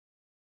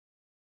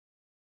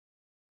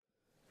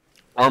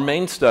Our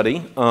main study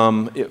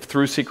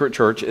through Secret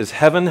Church is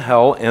Heaven,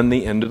 Hell, and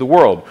the End of the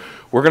World.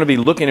 We're going to be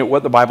looking at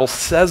what the Bible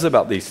says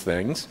about these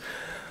things.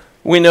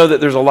 We know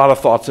that there's a lot of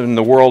thoughts in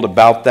the world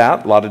about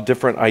that, a lot of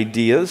different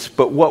ideas,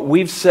 but what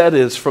we've said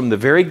is from the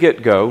very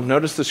get-go,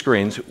 notice the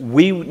screens,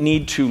 we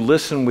need to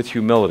listen with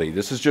humility.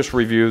 This is just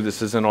review,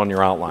 this isn't on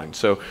your outline.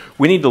 So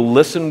we need to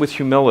listen with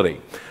humility.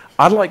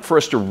 I'd like for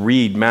us to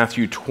read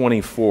Matthew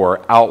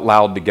 24 out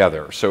loud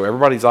together. So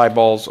everybody's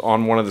eyeballs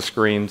on one of the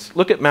screens.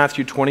 Look at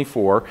Matthew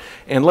 24,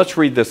 and let's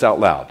read this out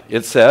loud.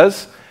 It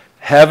says,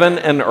 "Heaven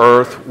and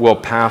earth will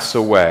pass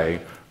away,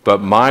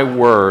 but my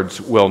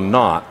words will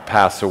not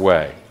pass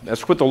away."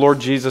 That's what the Lord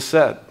Jesus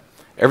said.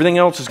 Everything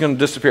else is going to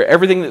disappear.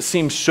 Everything that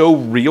seems so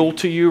real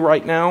to you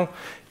right now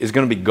is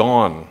going to be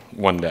gone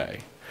one day.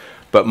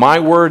 But my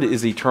word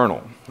is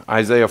eternal.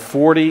 Isaiah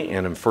 40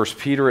 and in 1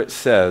 Peter it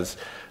says,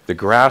 "The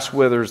grass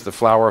withers, the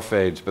flower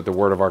fades, but the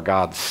word of our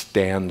God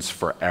stands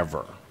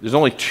forever." There's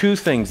only two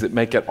things that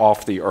make it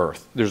off the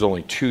earth. There's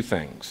only two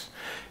things.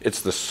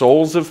 It's the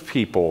souls of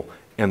people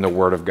and the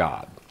word of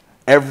God.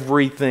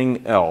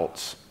 Everything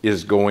else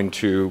is going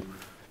to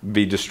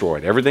be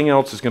destroyed. Everything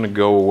else is going to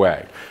go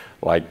away.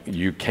 Like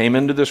you came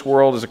into this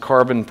world as a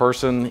carbon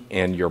person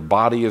and your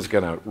body is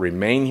going to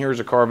remain here as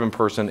a carbon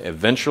person.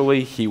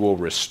 Eventually, he will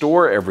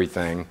restore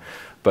everything.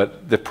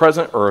 But the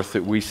present earth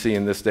that we see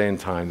in this day and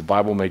time, the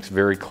Bible makes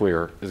very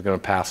clear, is going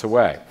to pass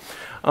away.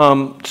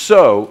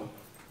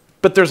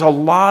 But there's a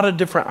lot of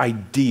different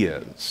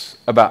ideas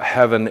about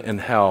heaven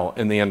and hell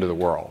in the end of the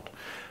world.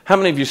 How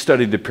many of you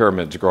studied the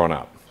pyramids growing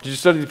up? Did you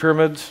study the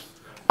pyramids?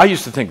 I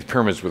used to think the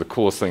pyramids were the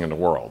coolest thing in the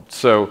world.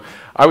 So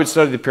I would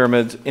study the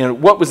pyramids,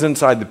 and what was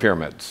inside the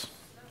pyramids?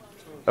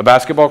 A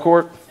basketball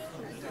court?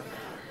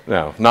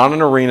 No, not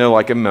an arena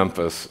like in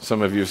Memphis.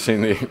 Some of you have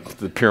seen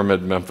the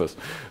pyramid in Memphis.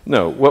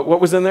 No,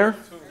 what was in there?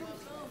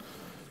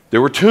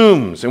 There were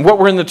tombs. And what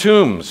were in the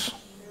tombs?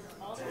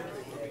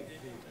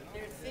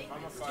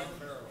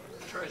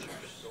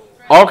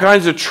 All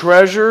kinds of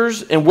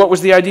treasures. And what was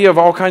the idea of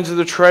all kinds of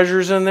the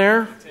treasures in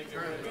there?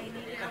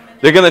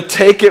 They're going to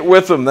take it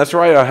with them. That's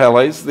right,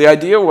 Aheles. The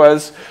idea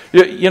was,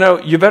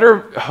 you better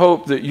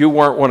hope that you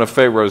weren't one of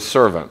Pharaoh's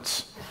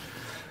servants.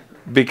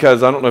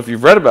 Because I don't know if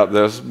you've read about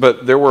this,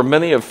 but there were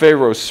many of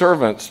Pharaoh's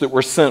servants that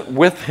were sent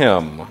with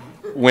him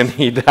when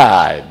he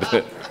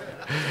died.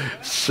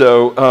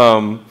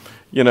 So,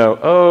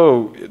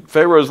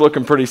 Pharaoh's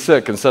looking pretty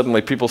sick, and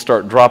suddenly people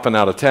start dropping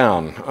out of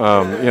town.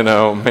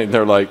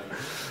 They're like,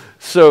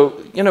 so,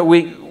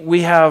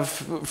 we have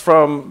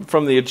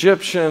from the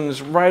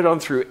Egyptians right on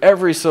through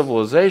every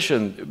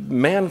civilization,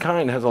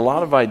 mankind has a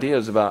lot of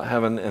ideas about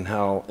heaven and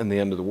hell and the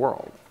end of the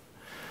world.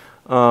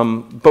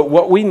 But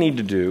what we need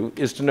to do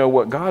is to know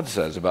what God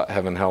says about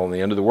heaven, hell, and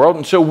the end of the world.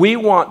 And so we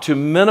want to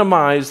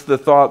minimize the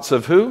thoughts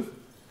of who?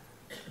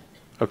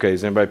 Okay,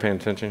 is anybody paying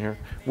attention here?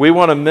 We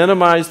want to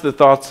minimize the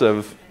thoughts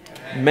of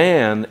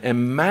man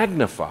and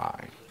magnify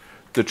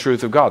the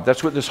truth of God.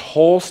 That's what this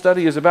whole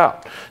study is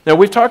about. Now,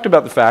 we've talked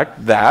about the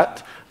fact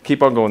that,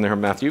 keep on going there,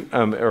 Matthew,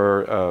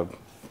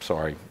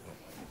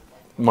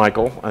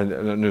 Michael,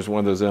 and there's one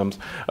of those M's.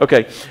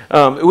 Okay,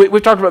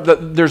 we've talked about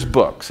that there's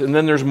books, and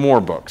then there's more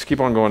books. Keep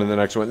on going to the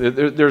next one.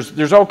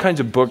 There's all kinds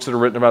of books that are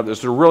written about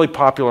this. They're really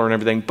popular and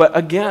everything. But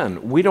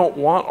again, we don't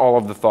want all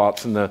of the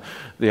thoughts and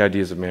the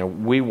ideas of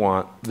man. We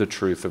want the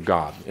truth of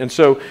God. And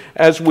so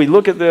as we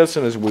look at this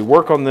and as we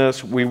work on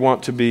this, we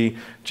want to be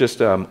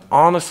just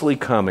honestly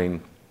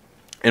coming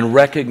and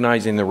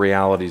recognizing the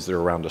realities that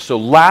are around us. So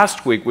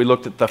last week we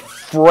looked at the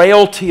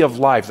frailty of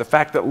life, the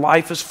fact that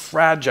life is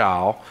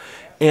fragile,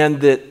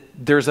 and that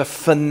there's a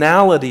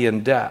finality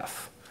in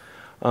death.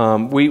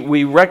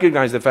 We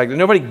recognize the fact that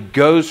nobody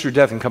goes through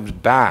death and comes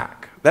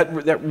back.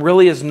 That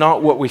really is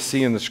not what we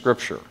see in the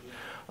Scripture.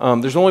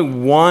 There's only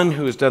one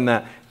who has done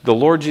that, the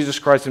Lord Jesus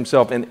Christ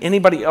himself. And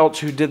anybody else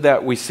who did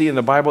that we see in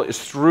the Bible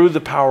is through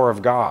the power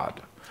of God.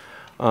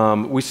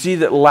 We see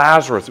that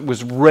Lazarus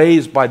was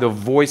raised by the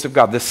voice of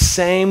God, the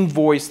same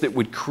voice that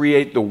would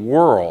create the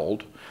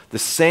world. The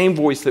same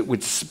voice that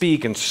would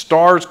speak and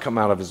stars come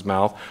out of his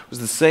mouth was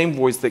the same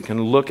voice that can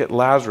look at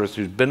Lazarus,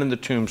 who's been in the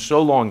tomb so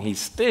long he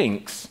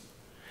stinks,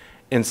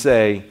 and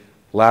say,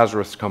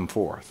 "Lazarus, come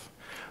forth."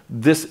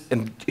 It's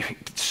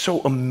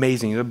so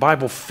amazing. The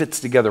Bible fits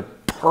together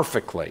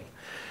perfectly.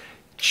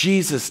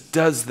 Jesus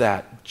does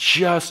that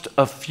just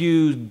a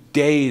few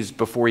days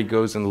before he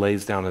goes and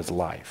lays down his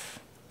life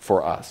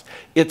for us.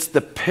 It's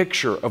the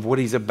picture of what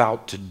he's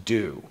about to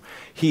do.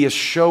 He is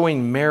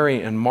showing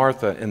Mary and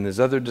Martha and his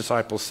other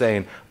disciples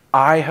saying,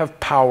 I have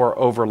power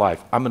over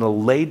life. I'm going to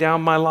lay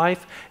down my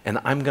life and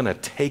I'm going to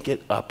take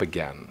it up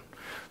again.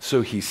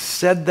 So he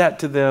said that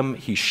to them.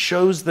 He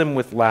shows them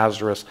with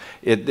Lazarus.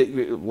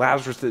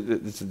 Lazarus,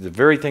 it's the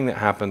very thing that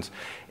happens.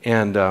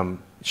 And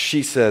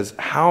she says,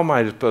 how am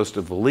I supposed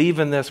to believe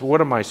in this?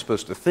 What am I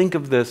supposed to think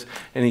of this?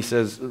 And he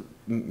says,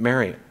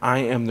 Mary, I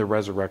am the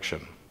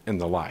resurrection and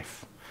the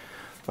life.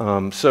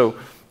 So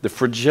the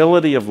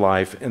fragility of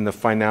life and the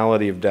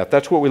finality of death.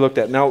 That's what we looked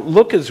at. Now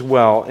look as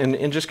well,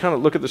 and just kind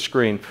of look at the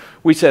screen.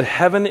 We said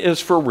heaven is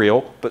for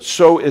real, but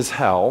so is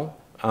hell.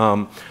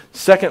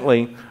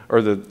 Secondly,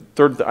 or the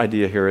third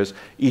idea here is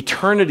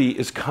eternity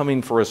is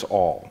coming for us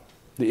all.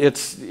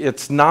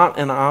 It's not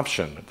an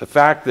option. The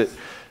fact that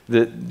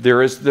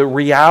there is the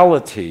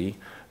reality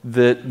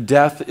that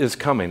death is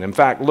coming. In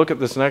fact, look at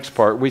this next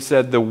part. We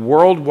said the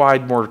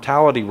worldwide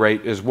mortality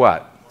rate is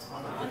what?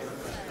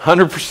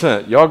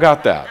 100%. Y'all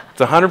got that.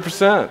 It's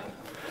 100%.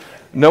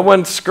 No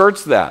one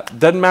skirts that.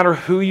 Doesn't matter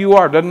who you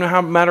are.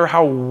 Doesn't matter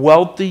how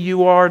wealthy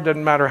you are.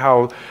 Doesn't matter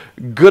how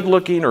good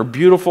looking or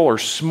beautiful or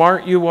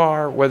smart you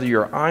are. Whether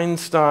you're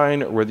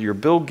Einstein or whether you're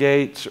Bill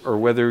Gates or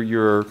whether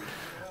you're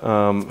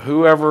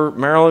whoever,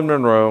 Marilyn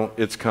Monroe,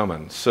 it's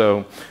coming.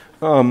 So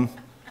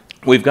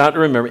we've got to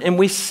remember. And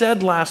we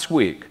said last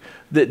week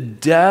that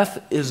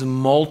death is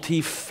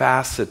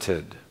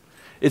multifaceted.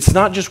 It's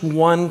not just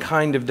one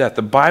kind of death.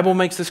 The Bible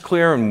makes this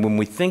clear, and when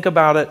we think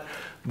about it,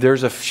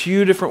 there's a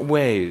few different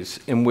ways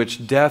in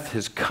which death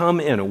has come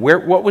in.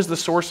 What was the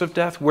source of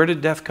death? Where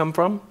did death come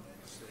from?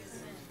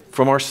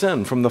 From our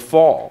sin, from the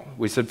fall.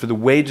 We said for the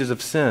wages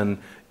of sin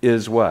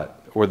is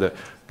what? Or the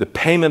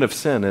payment of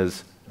sin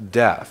is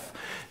death.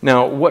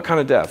 Now, what kind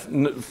of death?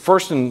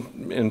 First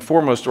and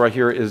foremost right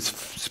here is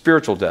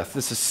spiritual death.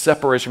 This is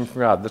separation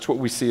from God. That's what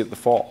we see at the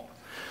fall.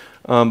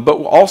 But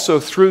also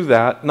through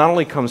that, not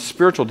only comes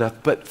spiritual death,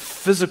 but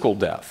physical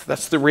death.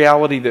 That's the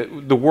reality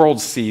that the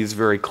world sees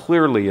very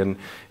clearly and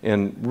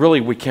really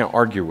we can't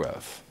argue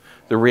with.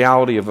 The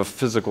reality of a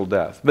physical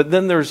death. But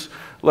then there's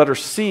letter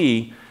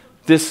C.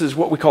 This is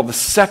what we call the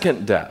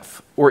second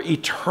death or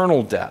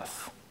eternal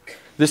death.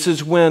 This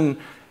is when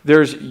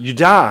you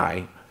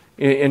die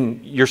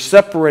and you're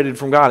separated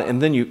from God and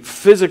then you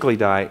physically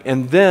die.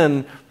 And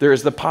then there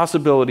is the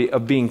possibility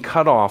of being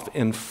cut off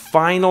in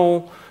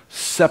final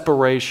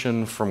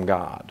separation from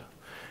God.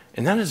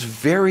 And that is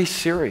very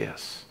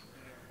serious.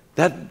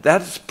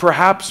 That's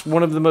perhaps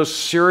one of the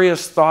most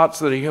serious thoughts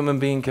that a human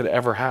being could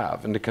ever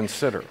have and to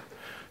consider,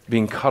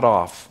 being cut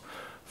off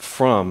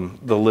from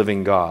the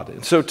living God.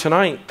 And so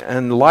tonight,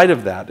 in light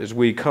of that, as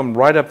we come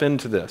right up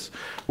into this,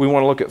 we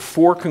want to look at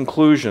 4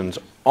 conclusions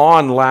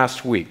on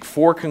last week,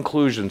 4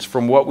 conclusions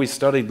from what we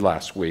studied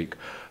last week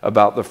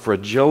about the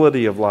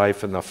fragility of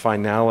life and the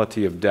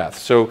finality of death.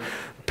 So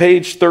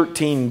page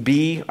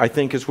 13b, I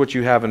think, is what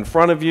you have in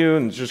front of you,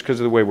 and just because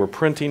of the way we're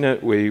printing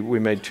it, we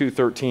made 2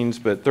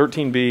 13s, but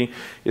 13b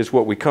is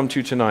what we come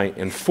to tonight,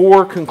 and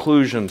 4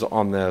 conclusions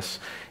on this,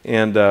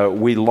 and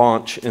we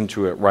launch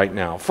into it right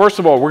now. First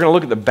of all, we're going to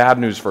look at the bad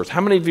news first.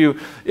 How many of you,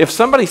 if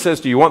somebody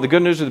says, do you want the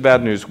good news or the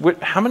bad news,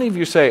 how many of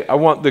you say, I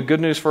want the good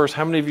news first?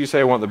 How many of you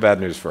say, I want the bad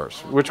news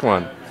first? Which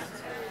one?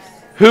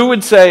 Who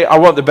would say, I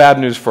want the bad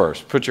news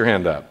first? Put your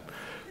hand up.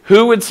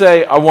 Who would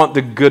say, I want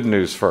the good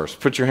news first?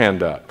 Put your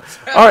hand up.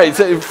 All right,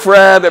 so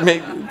Fred,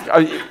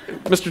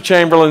 Mr.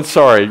 Chamberlain,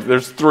 sorry,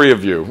 there's 3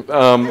 of you.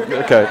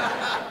 Okay.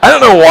 I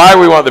don't know why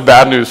we want the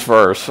bad news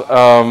first.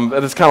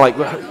 But it's kind of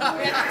like,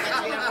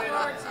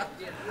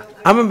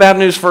 I'm a bad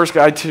news first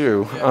guy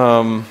too.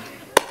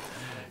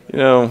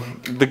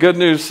 The good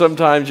news,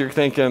 sometimes you're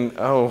thinking,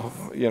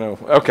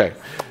 okay.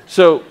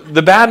 So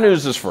the bad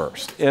news is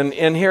first,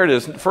 and here it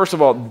is. First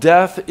of all,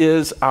 death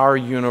is our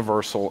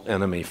universal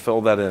enemy. Fill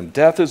that in.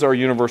 Death is our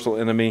universal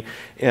enemy,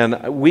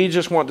 and we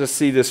just want to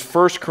see this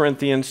 1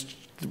 Corinthians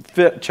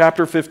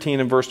chapter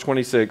 15 and verse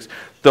 26.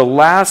 The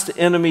last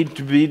enemy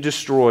to be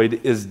destroyed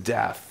is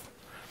death.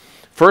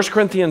 1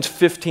 Corinthians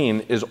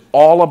 15 is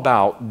all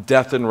about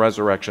death and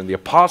resurrection. The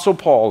Apostle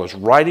Paul is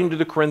writing to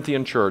the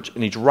Corinthian church,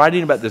 and he's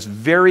writing about this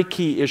very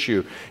key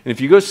issue. And if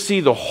you go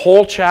see the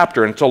whole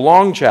chapter, and it's a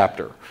long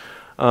chapter,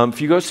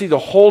 if you go see the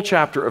whole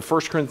chapter of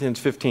 1 Corinthians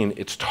 15,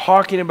 it's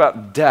talking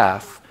about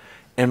death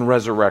and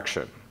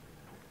resurrection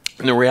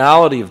and the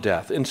reality of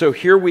death. And so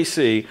here we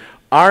see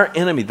our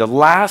enemy, the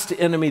last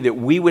enemy that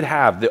we would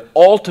have, the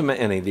ultimate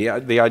enemy,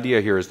 the idea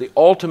here is the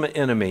ultimate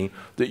enemy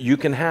that you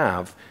can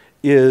have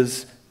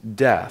is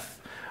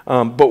death.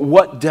 But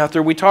what death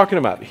are we talking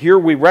about? Here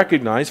we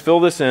recognize, fill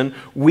this in,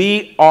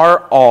 we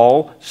are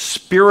all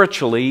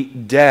spiritually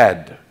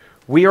dead.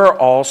 We are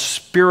all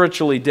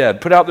spiritually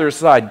dead. Put out there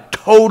aside,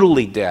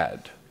 totally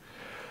dead.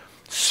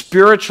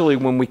 Spiritually,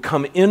 when we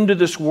come into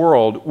this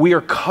world, we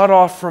are cut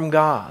off from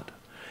God.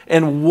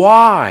 And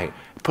why?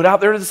 Put out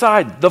there to the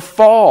side, the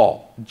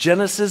fall,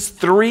 Genesis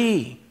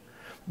 3.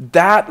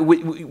 That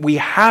we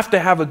have to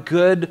have a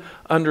good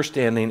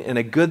understanding and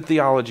a good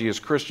theology as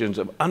Christians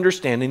of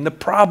understanding the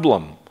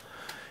problem.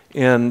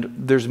 And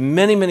there's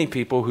many, many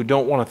people who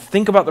don't want to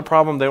think about the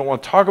problem. They don't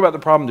want to talk about the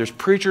problem. There's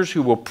preachers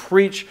who will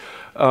preach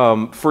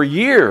for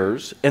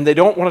years, and they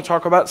don't want to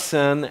talk about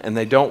sin, and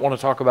they don't want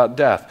to talk about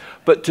death.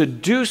 But to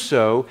do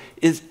so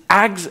is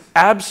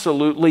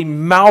absolutely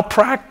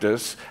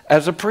malpractice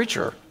as a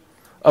preacher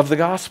of the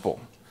gospel.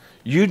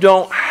 You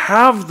don't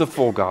have the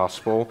full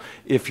gospel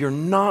if you're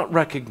not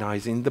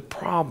recognizing the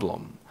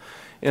problem.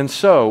 And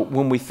so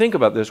when we think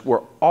about this,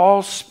 we're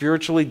all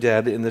spiritually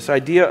dead, and this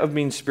idea of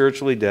being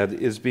spiritually dead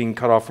is being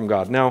cut off from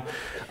God. Now,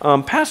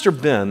 Pastor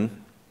Ben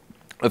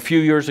a few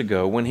years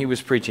ago when he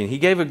was preaching, he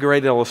gave a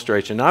great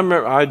illustration.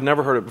 I'd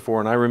never heard it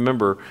before, and I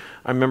remember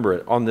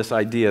it on this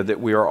idea that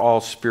we are all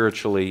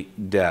spiritually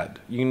dead.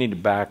 You need to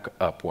back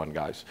up one,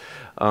 guys.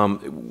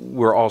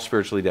 We're all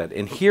spiritually dead.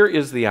 And here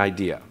is the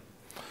idea.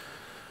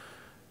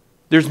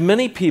 There's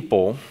many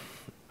people,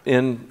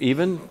 and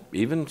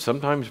even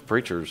sometimes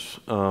preachers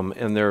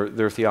in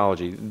their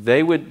theology,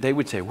 they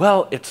would say,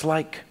 well, it's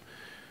like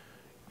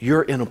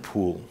you're in a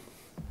pool,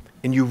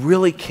 and you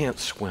really can't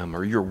swim,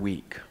 or you're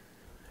weak.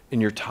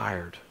 And you're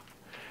tired,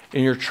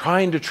 and you're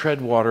trying to tread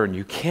water, and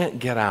you can't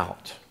get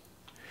out.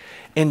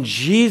 And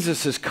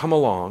Jesus has come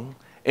along,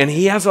 and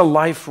he has a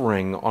life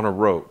ring on a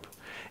rope.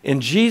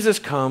 And Jesus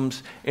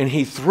comes, and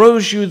he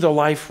throws you the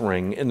life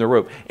ring in the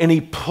rope, and he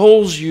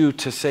pulls you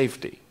to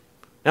safety.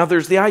 Now,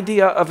 there's the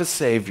idea of a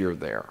savior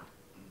there.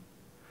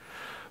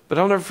 But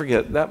I'll never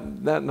forget,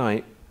 that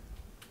night,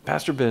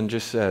 Pastor Ben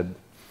just said,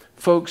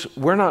 folks,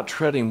 we're not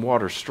treading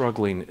water,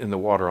 struggling in the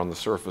water on the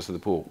surface of the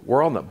pool.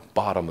 We're on the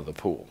bottom of the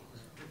pool.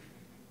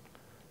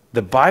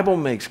 The Bible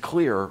makes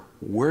clear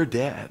we're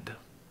dead.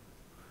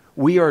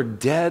 We are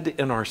dead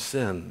in our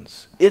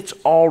sins. It's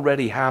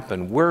already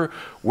happened. We're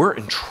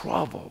in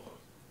trouble.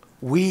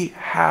 We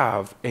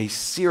have a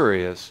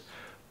serious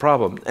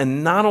problem.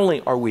 And not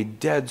only are we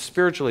dead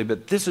spiritually,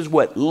 but this is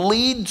what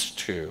leads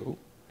to,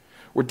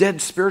 we're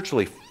dead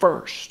spiritually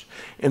first.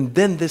 And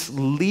then this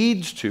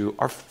leads to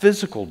our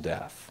physical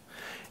death.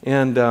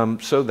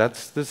 And so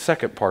that's the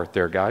second part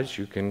there, guys.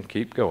 You can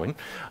keep going.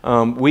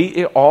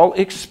 We all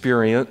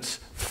experience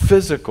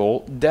physical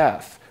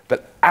death.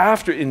 But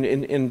after,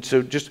 and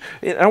so just,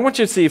 and I want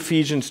you to see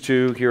Ephesians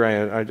 2. Here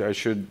I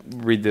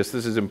should read this.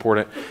 This is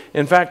important.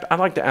 In fact, I'd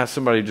like to ask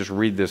somebody to just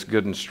read this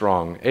good and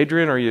strong.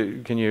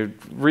 Adrian, can you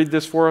read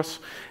this for us?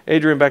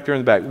 Adrian, back there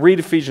in the back. Read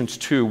Ephesians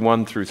 2,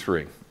 1 through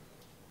 3.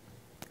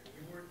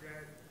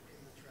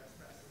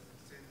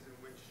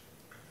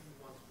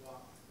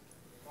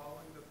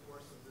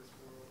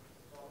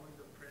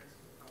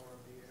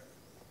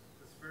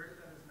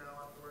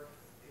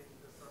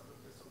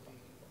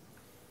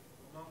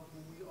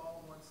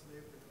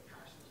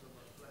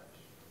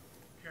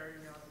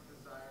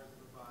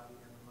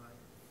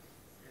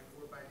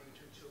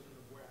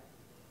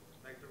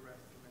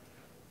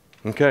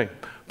 Okay,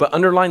 but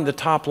underline the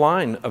top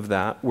line of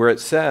that where it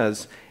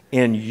says,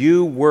 and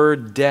you were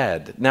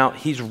dead. Now,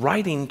 he's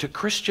writing to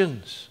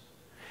Christians.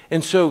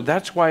 And so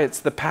that's why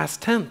it's the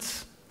past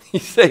tense.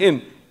 He's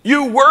saying,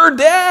 you were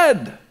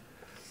dead.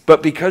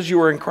 But because you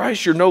are in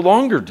Christ, you're no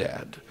longer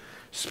dead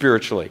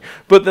spiritually.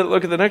 But then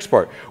look at the next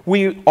part.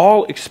 We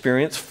all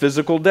experience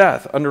physical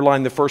death.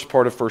 Underline the first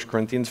part of 1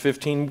 Corinthians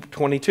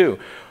 15:22.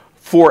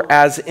 For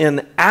as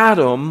in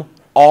Adam,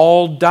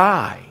 all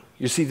die.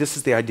 You see, this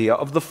is the idea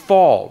of the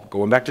fall.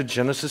 Going back to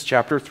Genesis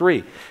chapter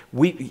 3.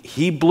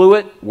 He blew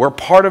it. We're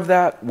part of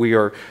that. We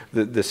are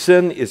the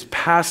sin is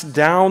passed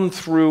down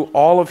through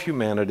all of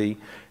humanity,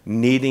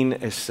 needing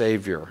a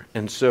Savior.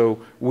 And so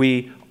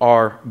we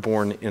are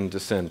born into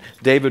sin.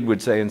 David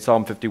would say in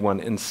Psalm 51,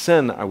 in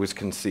sin I was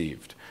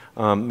conceived.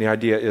 The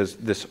idea is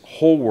this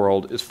whole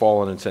world is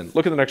fallen in sin.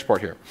 Look at the next part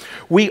here.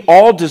 We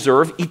all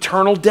deserve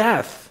eternal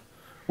death.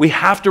 We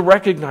have to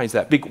recognize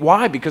that.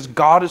 Why? Because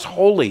God is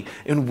holy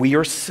and we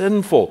are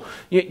sinful.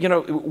 You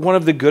know, one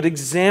of the good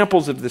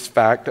examples of this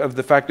fact, of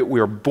the fact that we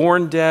are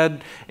born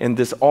dead and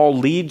this all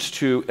leads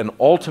to an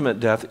ultimate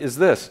death is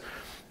this.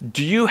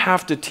 Do you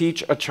have to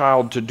teach a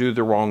child to do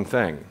the wrong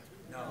thing?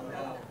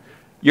 No.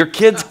 Your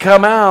kids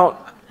come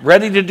out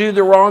ready to do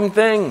the wrong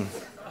thing.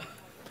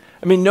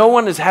 I mean, no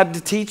one has had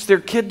to teach their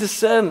kid to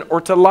sin or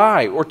to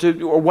lie or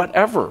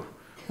whatever.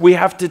 We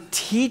have to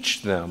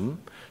teach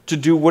them to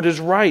do what is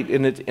right,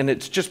 and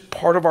it's just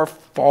part of our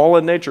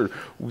fallen nature.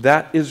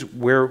 That is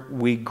where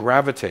we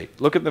gravitate.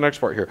 Look at the next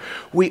part here.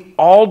 We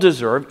all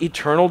deserve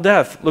eternal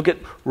death. Look at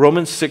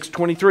Romans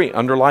 6:23.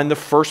 Underline the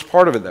first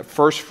part of it, that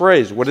first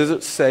phrase. What does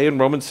it say in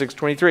Romans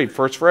 6:23?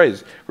 First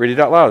phrase. Read it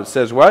out loud. It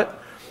says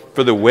what?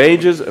 For the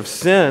wages of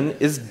sin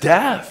is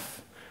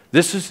death.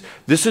 This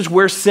is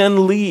where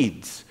sin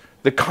leads.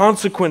 The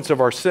consequence of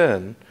our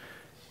sin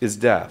is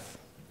death.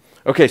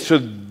 Okay, so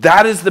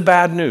that is the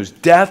bad news.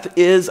 Death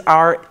is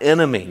our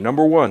enemy.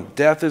 Number one,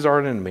 death is our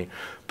enemy.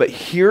 But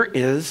here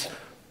is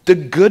the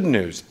good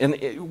news.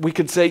 And we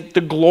could say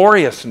the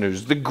glorious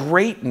news, the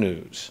great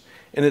news.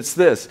 And it's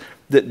this,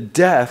 that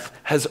death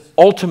has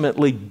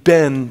ultimately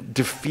been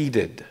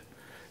defeated.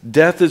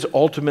 Death has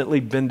ultimately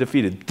been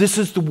defeated. This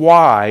is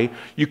why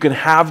you can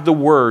have the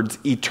words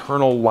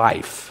eternal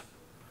life.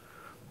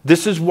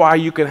 This is why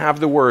you can have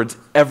the words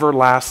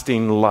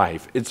everlasting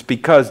life. It's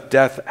because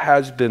death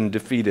has been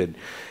defeated.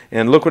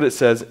 And look what it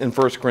says in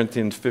 1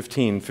 Corinthians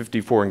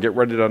 15:54, and get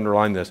ready to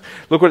underline this.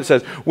 Look what it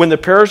says. When the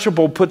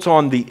perishable puts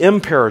on the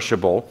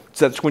imperishable,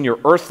 so that's when your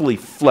earthly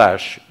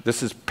flesh,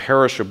 this is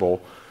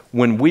perishable,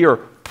 when we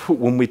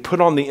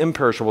put on the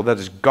imperishable, that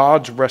is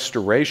God's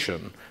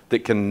restoration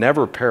that can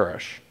never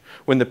perish.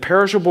 When the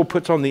perishable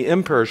puts on the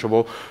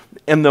imperishable,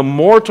 and the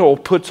mortal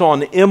puts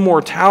on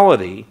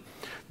immortality,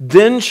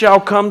 then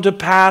shall come to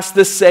pass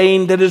the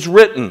saying that is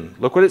written.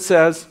 Look what it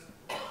says.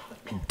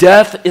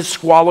 Death is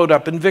swallowed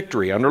up in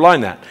victory.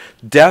 Underline that.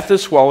 Death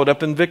is swallowed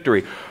up in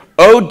victory.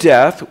 O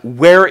death,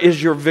 where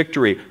is your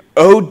victory?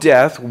 O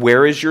death,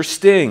 where is your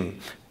sting?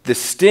 The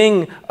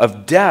sting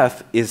of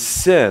death is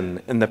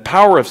sin, and the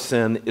power of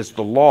sin is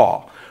the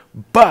law.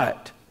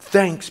 But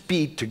thanks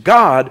be to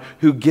God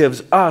who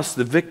gives us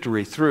the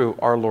victory through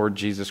our Lord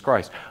Jesus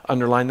Christ.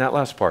 Underline that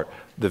last part.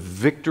 The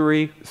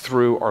victory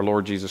through our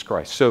Lord Jesus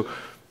Christ. So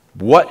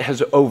what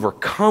has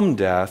overcome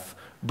death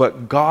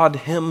but God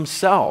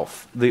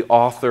himself, the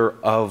author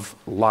of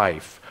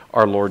life,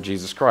 our Lord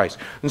Jesus Christ?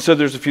 And so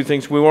there's a few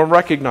things we want to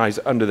recognize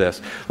under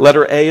this.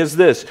 Letter A is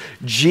this: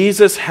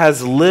 Jesus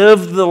has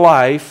lived the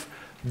life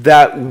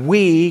that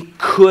we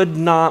could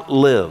not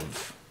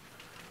live.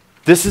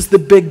 This is the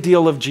big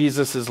deal of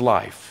Jesus'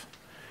 life.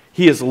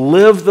 He has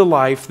lived the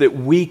life that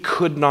we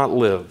could not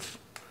live.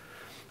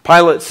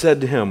 Pilate said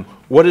to him,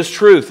 "What is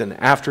truth?" And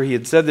after he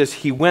had said this,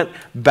 he went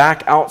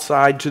back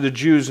outside to the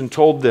Jews and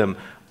told them,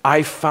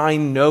 "I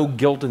find no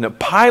guilt in it."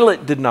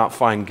 Pilate did not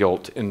find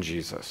guilt in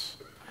Jesus.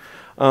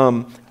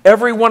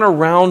 Everyone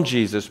around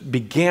Jesus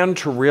began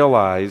to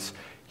realize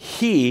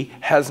he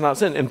has not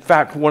sinned. In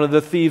fact, one of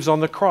the thieves on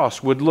the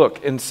cross would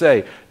look and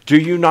say, "Do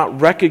you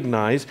not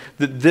recognize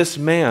that this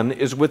man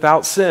is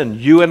without sin?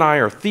 You and I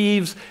are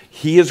thieves.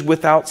 He is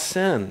without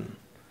sin.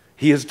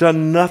 He has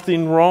done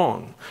nothing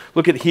wrong."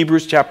 Look at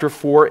Hebrews chapter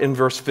 4 and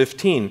verse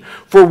 15.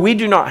 "For we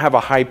do not have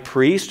a high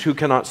priest who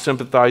cannot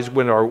sympathize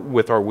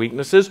with our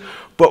weaknesses,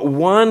 but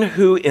one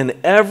who in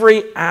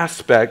every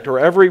aspect or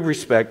every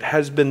respect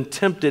has been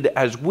tempted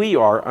as we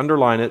are,"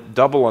 underline it,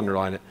 double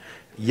underline it,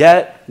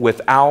 "yet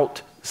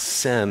without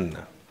sin."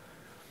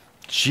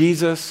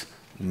 Jesus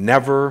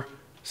never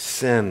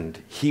sinned.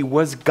 He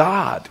was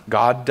God.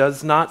 God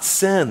does not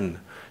sin.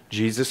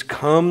 Jesus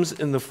comes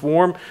in the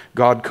form,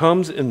 God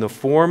comes in the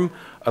form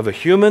of a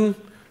human.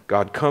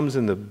 God comes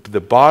in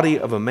the body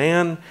of a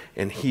man,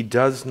 and he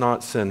does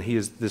not sin.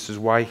 This is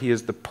why he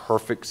is the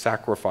perfect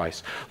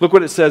sacrifice. Look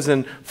what it says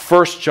in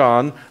 1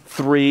 John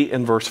 3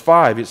 and verse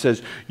 5. It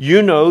says,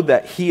 "You know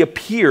that he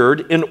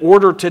appeared in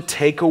order to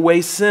take away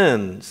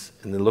sins."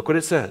 And then look what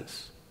it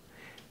says.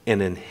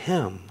 "And in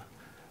him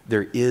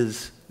there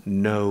is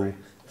no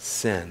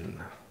sin."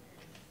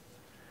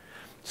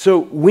 So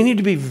we need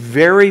to be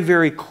very,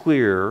 very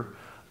clear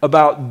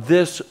about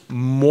this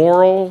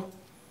moral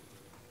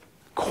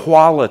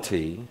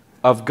quality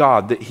of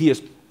God, that he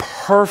is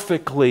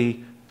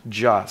perfectly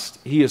just.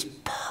 He is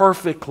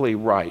perfectly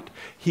right.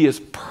 He is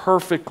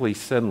perfectly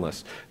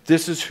sinless.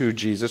 This is who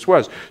Jesus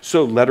was.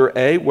 So letter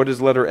A, what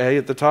is letter A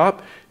at the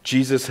top?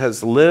 Jesus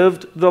has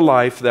lived the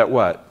life that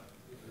what?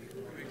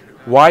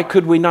 Why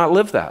could we not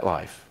live that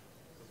life?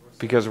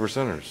 Because we're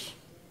sinners.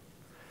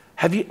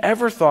 Have you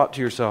ever thought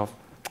to yourself,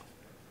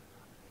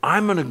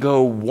 I'm going to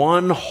go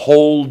one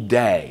whole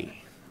day?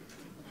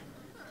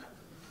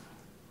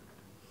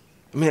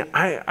 I mean,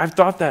 I've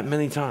thought that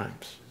many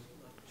times.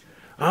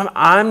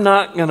 I'm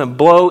not going to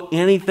blow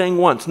anything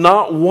once.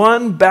 Not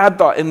one bad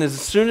thought. And as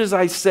soon as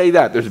I say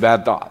that, there's a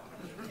bad thought.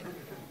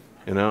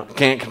 You know,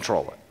 can't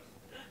control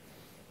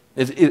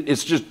it.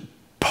 It's just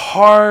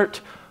part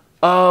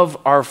of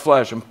our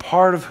flesh and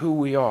part of who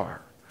we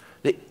are.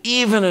 That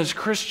even as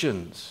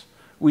Christians,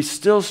 we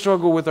still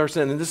struggle with our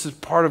sin. And this is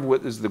part of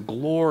what is the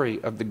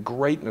glory of the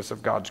greatness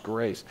of God's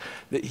grace.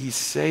 That he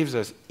saves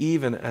us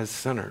even as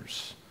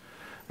sinners.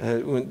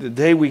 The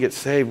day we get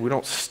saved, we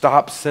don't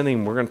stop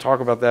sinning. We're going to talk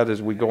about that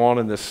as we go on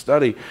in this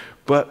study.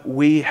 But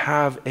we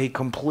have a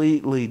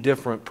completely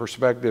different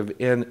perspective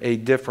and a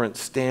different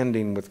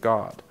standing with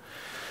God.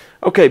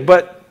 Okay,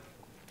 but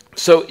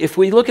so if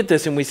we look at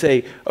this and we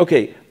say,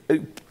 okay,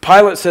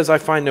 Pilate says, I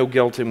find no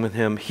guilt in with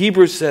him.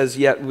 Hebrews says,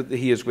 yet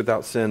he is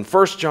without sin.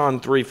 1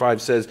 John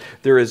 3:5 says,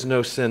 there is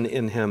no sin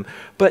in him.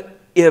 But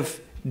if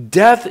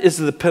death is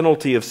the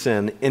penalty of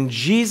sin and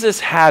Jesus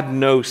had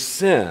no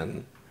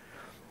sin,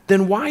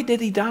 then why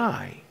did he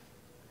die?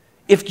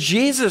 If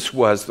Jesus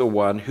was the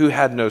one who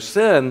had no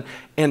sin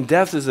and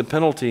death is the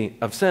penalty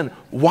of sin,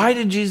 why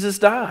did Jesus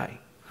die?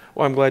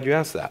 Well, I'm glad you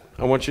asked that.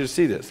 I want you to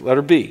see this.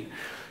 Letter B.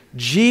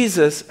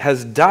 Jesus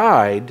has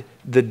died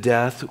the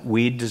death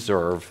we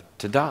deserve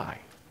to die.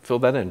 Fill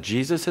that in.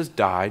 Jesus has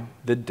died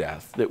the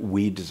death that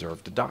we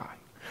deserve to die.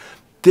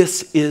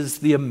 This is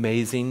the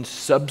amazing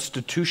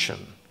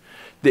substitution,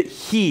 that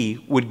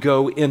he would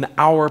go in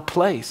our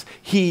place.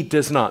 He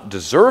does not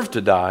deserve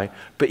to die,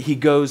 but he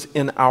goes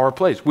in our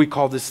place. We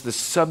call this the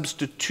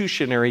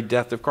substitutionary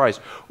death of Christ,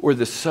 or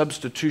the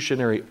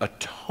substitutionary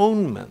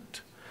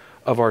atonement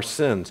of our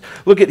sins.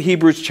 Look at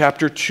Hebrews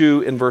chapter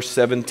 2 and verse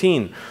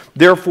 17.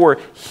 Therefore,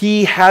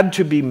 he had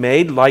to be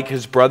made like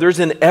his brothers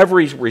in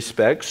every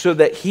respect, so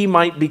that he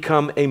might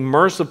become a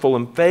merciful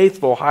and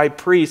faithful high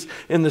priest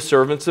in the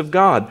servants of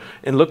God.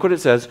 And look what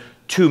it says,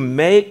 to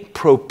make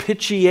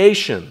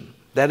propitiation.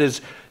 That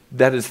is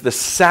the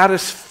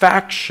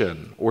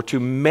satisfaction, or to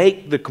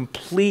make the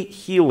complete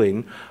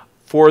healing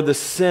for the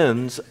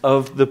sins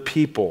of the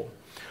people.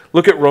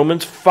 Look at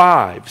Romans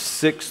 5,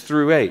 6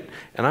 through 8.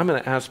 And I'm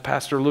going to ask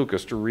Pastor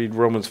Lucas to read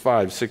Romans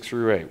 5, 6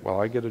 through 8 while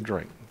I get a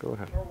drink. Go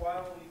ahead. For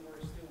while we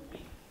were still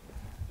weak,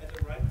 at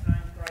the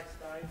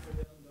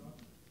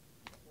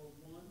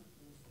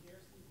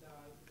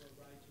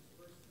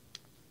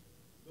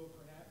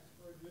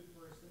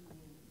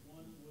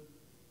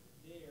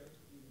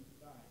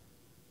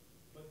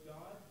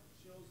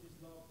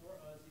love for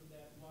us in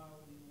that while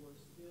we were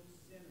still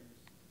sinners,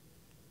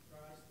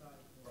 Christ died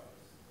for us.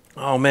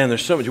 Oh man,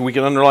 there's so much. We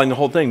can underline the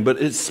whole thing,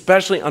 but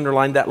especially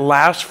underline that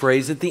last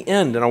phrase at the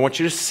end. And I want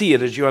you to see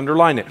it as you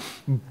underline it.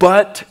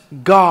 But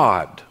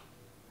God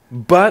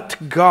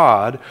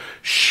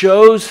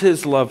shows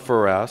his love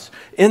for us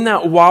in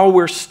that while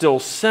we're still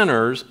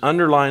sinners,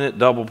 underline it,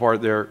 double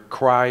part there,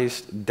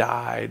 Christ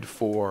died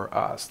for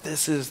us.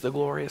 This is the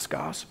glorious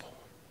gospel.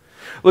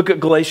 Look at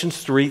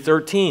Galatians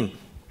 3:13.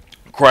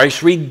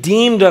 Christ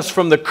redeemed us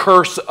from the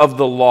curse of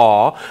the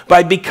law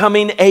by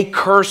becoming a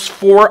curse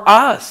for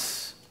us.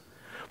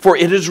 For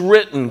it is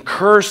written,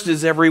 cursed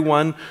is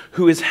everyone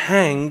who is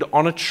hanged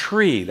on a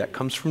tree. That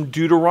comes from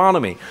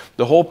Deuteronomy.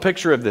 The whole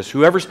picture of this,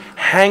 whoever's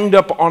hanged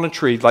up on a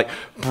tree, like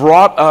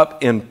brought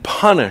up and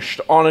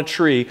punished on a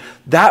tree,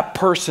 that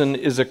person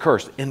is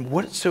accursed. And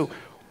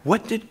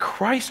what did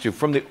Christ do?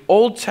 From the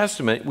Old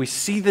Testament, we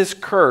see this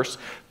curse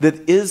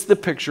that is the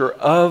picture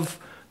of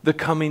the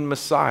coming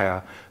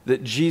Messiah,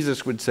 that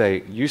Jesus would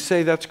say, you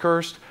say that's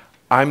cursed?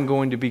 I'm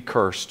going to be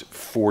cursed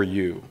for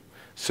you,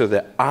 so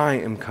that I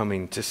am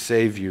coming to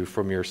save you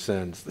from your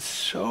sins.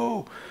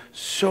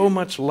 So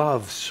much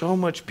love, so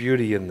much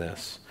beauty in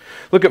this.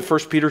 Look at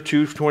 1 Peter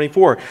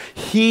 2:24.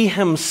 He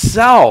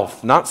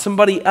himself, not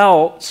somebody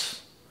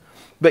else,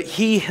 but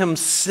he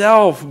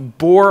himself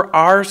bore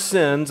our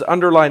sins,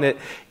 underline it,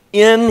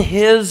 in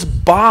his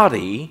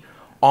body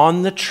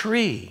on the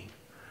tree.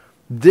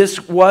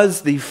 This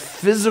was the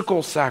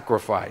physical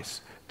sacrifice,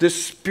 the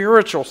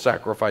spiritual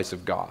sacrifice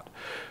of God.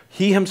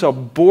 He himself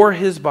bore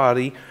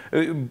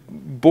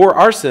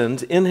our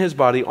sins in his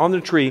body on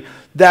the tree,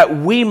 that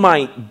we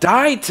might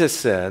die to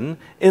sin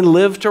and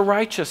live to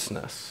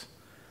righteousness.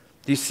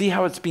 Do you see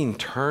how it's being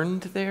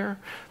turned there?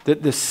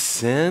 That the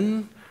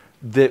sin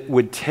that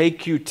would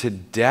take you to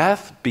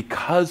death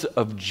because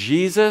of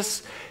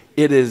Jesus,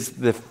 it is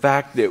the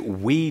fact that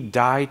we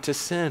die to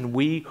sin.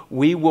 We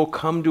will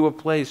come to a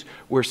place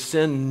where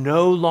sin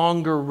no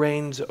longer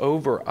reigns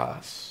over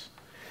us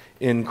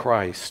in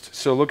Christ.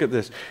 So look at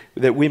this,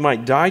 that we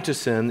might die to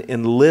sin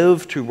and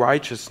live to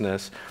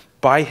righteousness.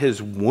 By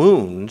his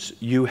wounds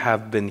you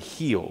have been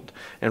healed.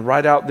 And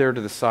right out there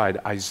to the side,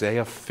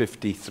 Isaiah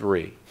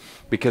 53.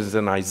 Because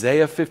in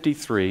Isaiah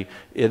 53,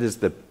 it is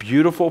the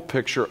beautiful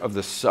picture of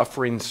the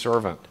suffering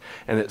servant.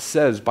 And it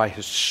says, by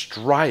his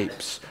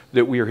stripes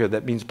that we are healed.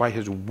 That means by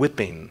his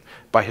whipping,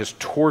 by his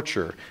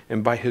torture,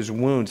 and by his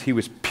wounds. He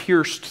was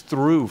pierced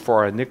through for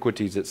our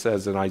iniquities, it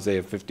says in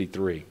Isaiah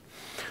 53.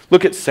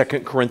 Look at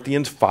 2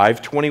 Corinthians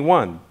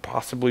 5:21,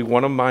 possibly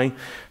one of my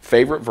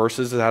favorite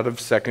verses out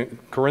of 2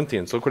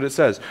 Corinthians. Look what it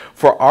says.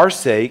 For our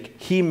sake,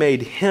 he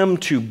made him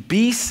to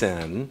be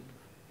sin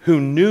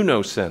who knew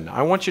no sin.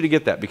 I want you to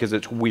get that because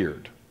it's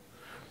weird.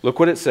 Look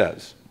what it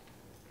says.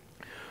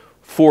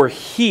 For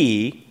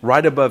he,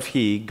 right above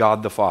he,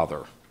 God the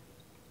Father.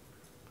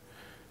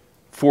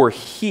 For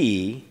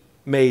he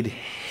made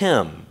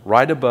him,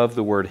 right above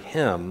the word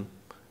him,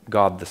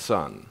 God the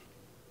Son.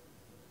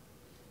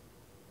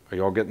 Are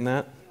you all getting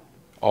that?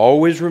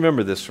 Always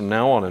remember this from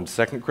now on in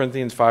 2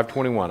 Corinthians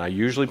 5:21. I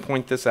usually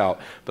point this out,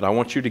 but I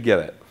want you to get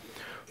it.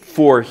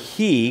 For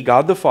he,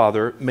 God the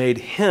Father, made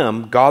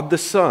him, God the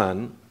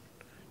Son,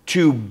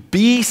 to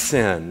be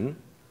sin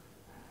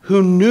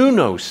who knew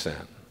no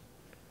sin.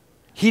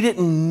 He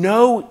didn't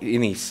know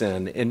any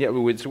sin, and yet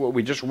it's what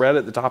we just read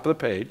at the top of the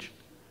page.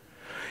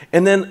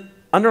 And then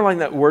underline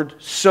that word,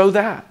 so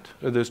that,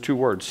 or those two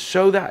words,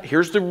 so that.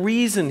 Here's the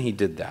reason he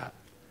did that.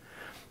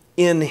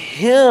 In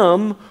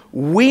him,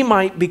 we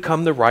might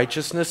become the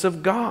righteousness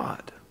of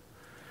God.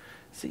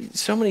 See,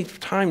 so many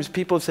times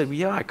people have said, well,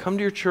 yeah, I come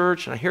to your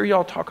church and I hear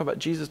y'all talk about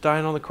Jesus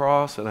dying on the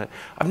cross, and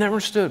I've never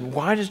understood,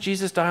 why does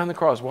Jesus die on the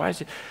cross? Why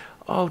is it?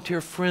 Oh, dear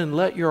friend,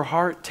 let your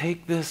heart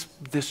take this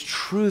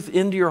truth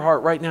into your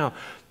heart right now.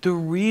 The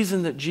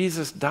reason that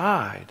Jesus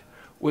died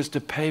was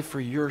to pay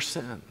for your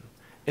sin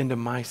and to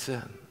my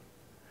sin.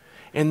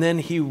 And then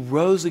he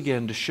rose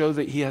again to show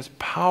that he has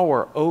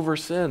power over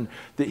sin,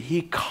 that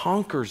he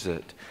conquers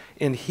it,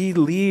 and he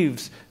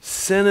leaves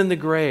sin in the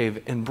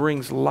grave and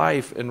brings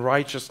life and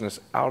righteousness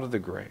out of the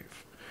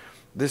grave.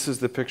 This is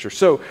the picture.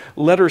 So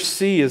letter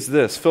C is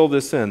this, fill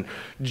this in.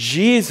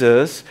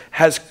 Jesus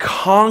has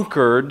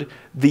conquered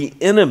the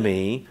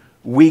enemy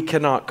we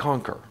cannot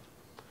conquer.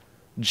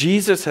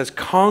 Jesus has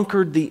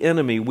conquered the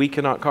enemy we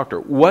cannot conquer.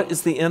 What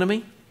is the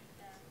enemy?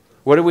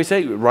 What did we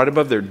say? Right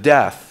above there,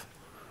 death.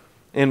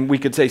 And we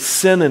could say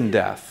sin and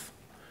death.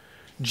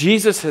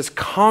 Jesus has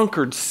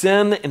conquered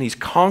sin and he's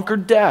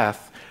conquered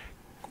death.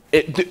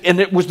 And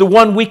it was the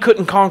one we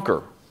couldn't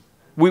conquer.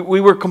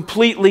 We were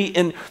completely,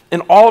 and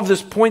all of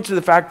this points to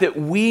the fact that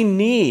we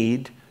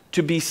need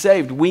to be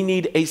saved. We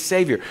need a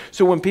Savior.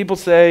 So when people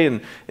say,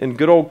 in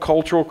good old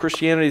cultural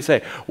Christianity,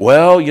 say,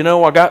 well, you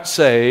know, I got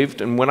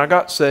saved, and when I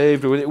got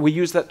saved, we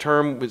use that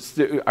term,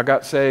 I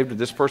got saved, or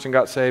this person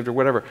got saved, or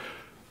whatever.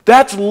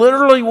 That's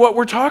literally what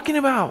we're talking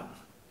about.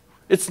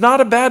 It's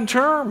not a bad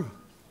term.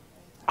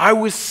 I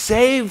was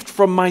saved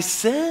from my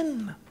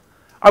sin.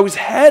 I was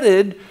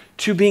headed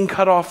to being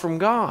cut off from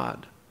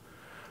God.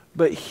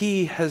 but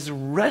he has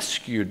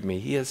rescued me.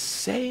 He has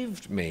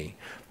saved me.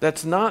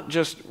 That's not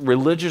just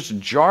religious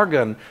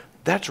jargon.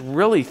 That's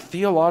really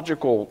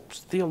theologically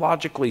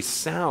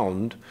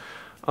sound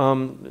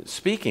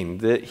speaking,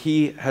 that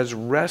he has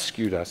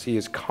rescued us. He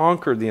has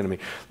conquered the enemy.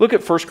 Look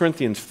at 1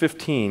 Corinthians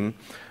 15,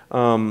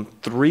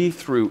 3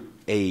 through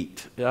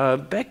 8.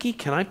 Becky,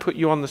 can I put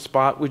you on the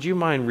spot? Would you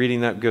mind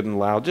reading that good and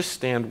loud? Just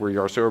stand where you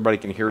are so everybody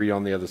can hear you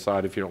on the other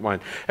side if you don't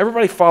mind.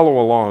 Everybody follow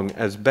along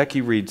as Becky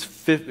reads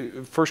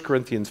 1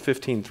 Corinthians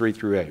 15, 3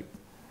 through 8.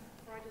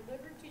 For I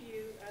delivered to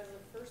you as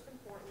of first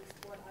importance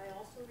what I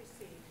also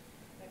received,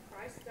 that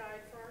Christ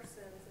died for our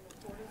sins in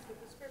accordance with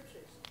the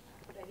Scriptures,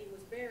 that he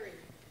was buried,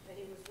 that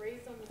he was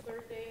raised on the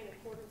third day in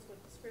accordance with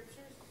the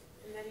Scriptures,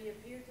 and that he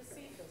appeared to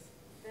Cephas,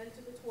 then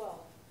to the 12.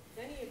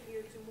 Then he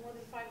appeared to more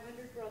than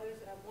 500 brothers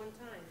at one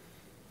time,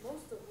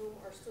 most of whom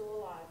are still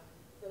alive,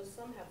 though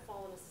some have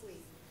fallen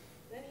asleep.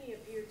 Then he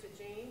appeared to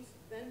James,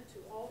 then to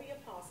all the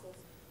apostles.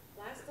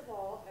 Last of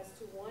all, as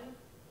to one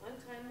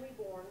untimely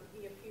born,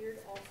 he appeared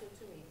also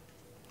to me.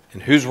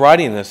 And who's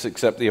writing this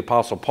except the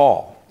Apostle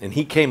Paul? And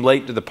he came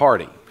late to the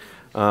party.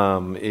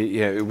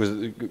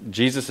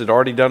 Jesus had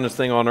already done his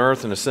thing on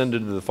earth and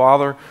ascended to the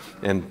Father,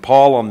 and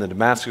Paul on the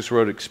Damascus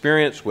Road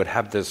experience would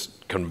have this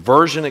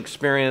conversion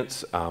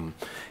experience,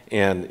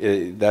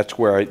 that's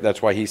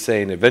why he's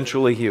saying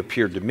eventually he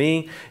appeared to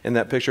me in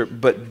that picture.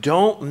 But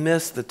don't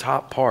miss the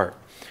top part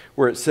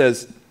where it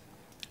says,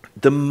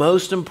 the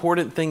most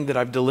important thing that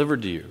I've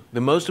delivered to you,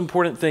 the most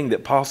important thing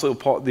that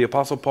the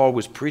Apostle Paul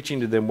was preaching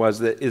to them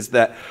is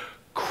that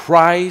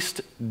Christ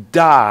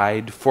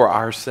died for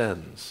our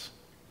sins.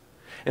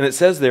 And it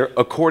says there,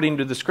 according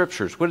to the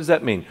Scriptures. What does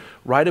that mean?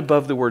 Right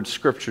above the word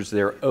Scriptures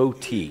there,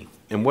 OT.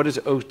 And what does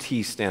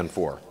OT stand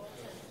for?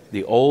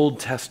 The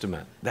Old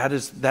Testament. That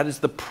is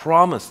the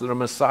promise that a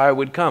Messiah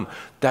would come.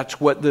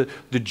 That's what the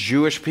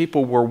Jewish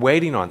people were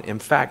waiting on. In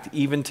fact,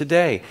 even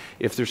today,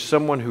 if there's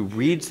someone who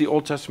reads the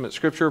Old Testament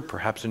Scripture,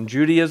 perhaps in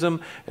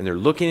Judaism, and they're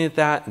looking at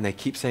that and they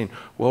keep saying,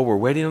 well, we're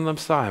waiting on the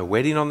Messiah,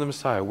 waiting on the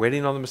Messiah,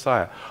 waiting on the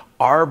Messiah.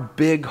 Our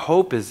big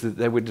hope is that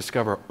they would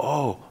discover,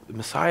 oh, the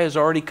Messiah has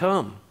already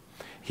come.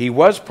 He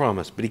was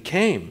promised, but he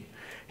came.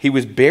 He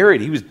was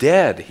buried. He was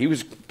dead. He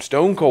was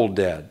stone cold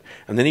dead.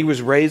 And then he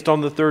was raised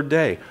on the third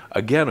day.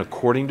 Again,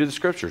 according to the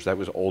Scriptures, that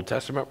was Old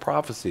Testament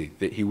prophecy,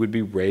 that he would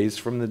be raised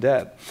from the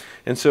dead.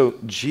 And so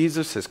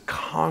Jesus has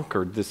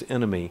conquered this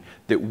enemy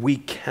that we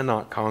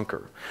cannot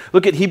conquer.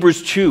 Look at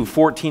Hebrews 2,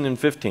 14 and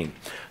 15.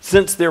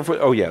 Since therefore,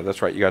 oh yeah,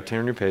 that's right. You got to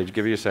turn your page.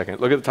 Give you a second.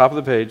 Look at the top of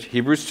the page.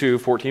 Hebrews 2,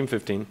 14,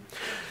 15.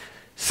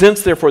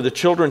 Since therefore the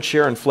children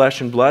share in flesh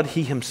and blood,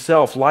 he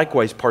himself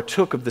likewise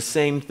partook of the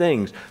same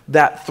things,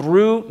 that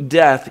through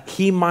death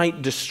he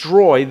might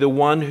destroy the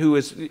one who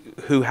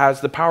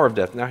has the power of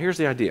death. Now here's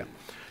the idea.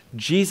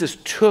 Jesus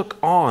took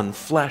on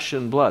flesh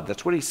and blood.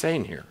 That's what he's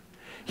saying here.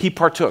 He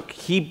partook.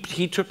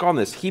 He took on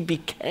this. He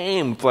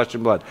became flesh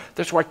and blood.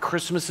 That's why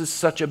Christmas is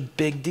such a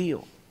big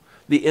deal.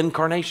 The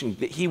incarnation,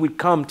 that he would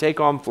come take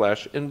on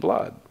flesh and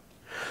blood.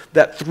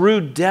 That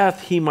through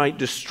death he might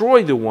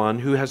destroy the one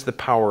who has the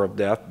power of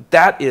death,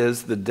 that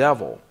is the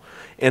devil,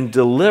 and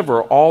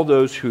deliver all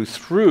those who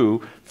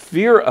through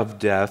fear of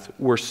death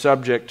were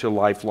subject to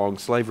lifelong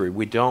slavery.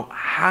 We don't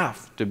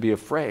have to be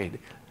afraid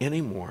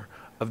anymore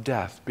of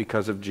death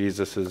because of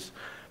Jesus'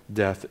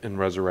 death and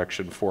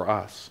resurrection for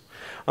us.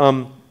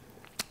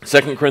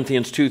 2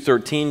 Corinthians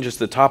 2:13, just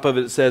the top of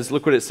it says,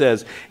 look what it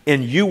says,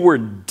 and you were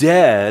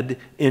dead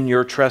in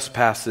your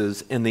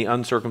trespasses in the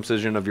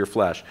uncircumcision of your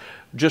flesh.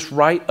 Just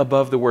right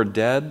above the word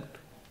dead,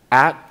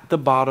 at the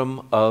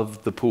bottom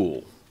of the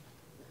pool.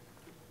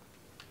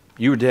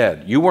 You were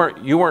dead. You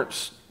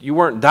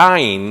weren't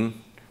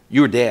dying,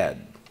 you were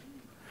dead.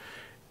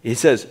 He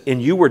says,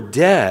 and you were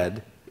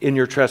dead in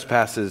your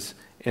trespasses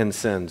and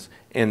sins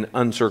and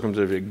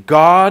uncircumcision.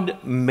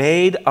 God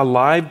made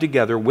alive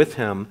together with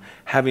him,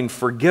 having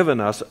forgiven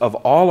us of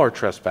all our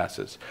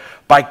trespasses,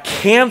 by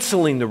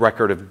canceling the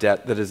record of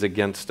debt that is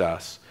against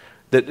us,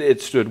 that it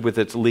stood with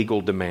its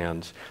legal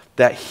demands,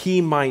 this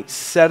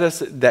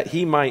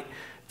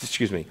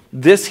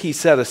he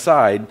set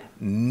aside,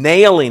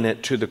 nailing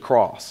it to the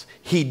cross.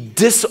 He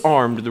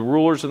disarmed the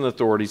rulers and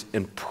authorities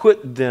and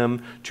put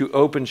them to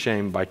open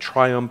shame by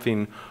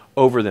triumphing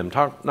over them.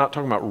 Not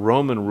talking about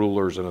Roman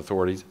rulers and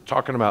authorities,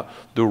 talking about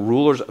the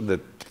rulers of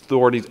the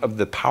authorities of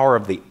the power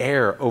of the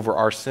air over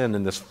our sin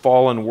in this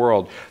fallen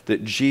world,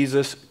 that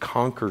Jesus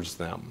conquers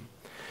them.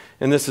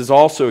 And this is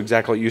also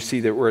exactly, you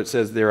see that where it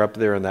says there up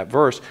there in that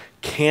verse,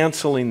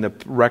 canceling the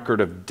record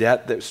of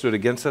debt that stood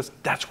against us.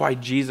 That's why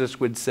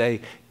Jesus would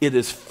say, it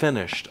is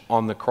finished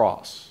on the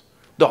cross.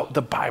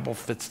 The Bible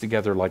fits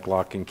together like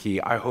lock and key.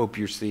 I hope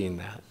you're seeing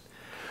that.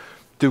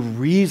 The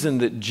reason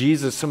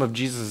that some of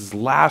Jesus'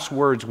 last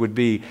words would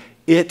be,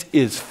 it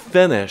is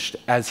finished,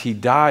 as he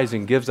dies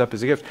and gives up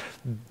his gift.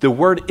 The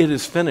word it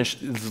is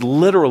finished is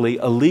literally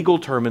a legal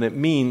term, and it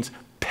means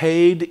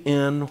paid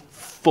in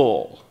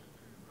full.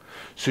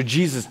 So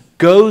Jesus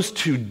goes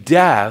to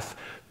death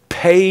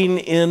paying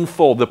in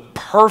full, the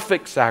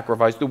perfect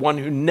sacrifice, the one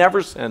who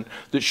never sinned,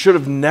 that should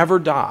have never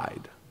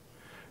died.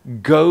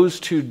 goes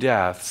to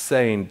death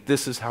saying,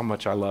 this is how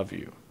much I love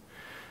you.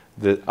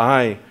 That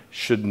I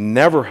should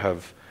never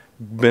have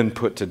been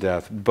put to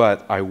death,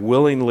 but I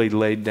willingly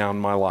laid down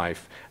my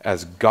life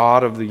as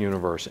God of the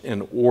universe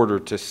in order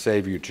to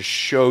save you, to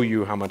show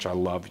you how much I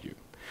love you.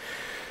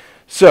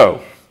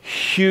 So,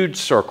 huge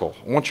circle.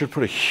 I want you to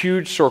put a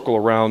huge circle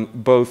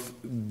around both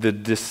the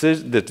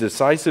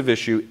decisive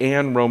issue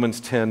and Romans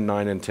 10,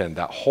 9, and 10.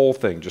 That whole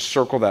thing. Just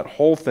circle that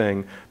whole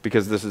thing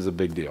because this is a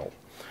big deal.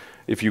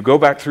 If you go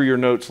back through your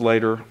notes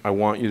later, I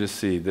want you to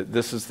see that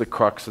this is the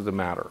crux of the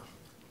matter.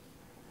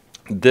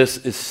 This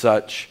is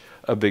such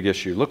a big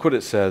issue. Look what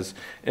it says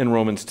in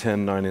Romans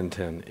 10, 9, and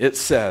 10. It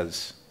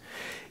says,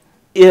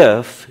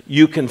 if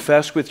you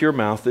confess with your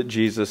mouth that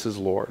Jesus is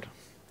Lord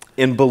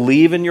and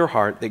believe in your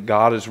heart that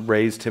God has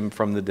raised him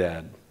from the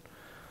dead,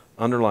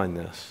 underline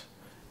this,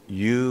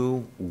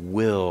 you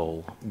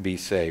will be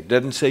saved. It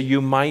doesn't say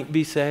you might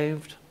be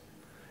saved.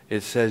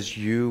 It says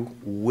you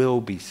will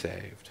be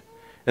saved.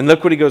 And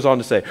look what he goes on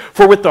to say.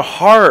 For with the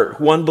heart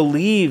one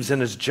believes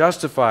and is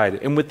justified,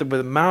 and with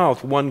the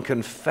mouth one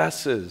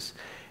confesses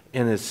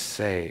and is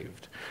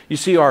saved. You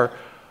see, our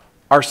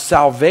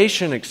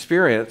salvation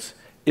experience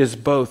is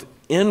both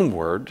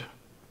inward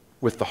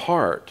with the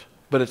heart,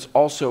 but it's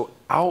also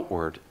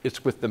outward.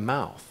 It's with the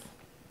mouth.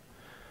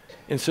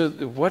 And so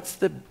what's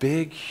the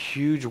big,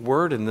 huge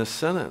word in this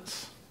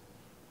sentence?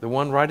 The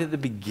one right at the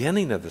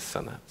beginning of the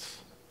sentence.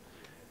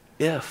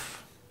 If.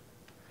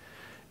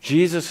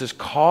 Jesus is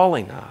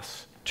calling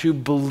us to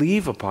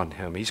believe upon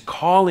him. He's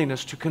calling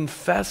us to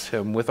confess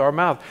him with our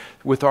mouth,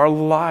 with our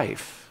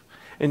life.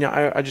 And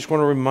I just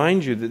want to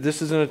remind you that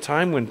this isn't a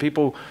time when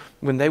people,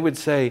 when they would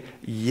say,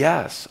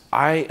 yes,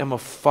 I am a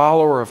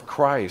follower of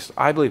Christ.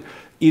 I believe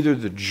either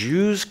the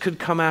Jews could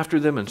come after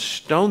them and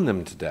stone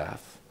them to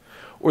death,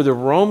 or the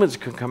Romans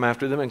could come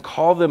after them and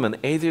call them an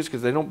atheist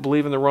because they don't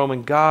believe in the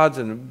Roman gods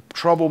and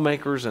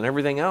troublemakers and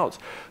everything else.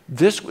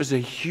 This was a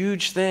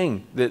huge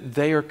thing that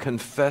they are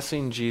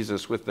confessing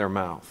Jesus with their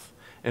mouth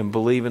and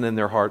believing in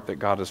their heart that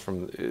God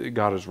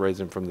has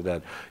raised him from the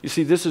dead. You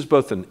see, this is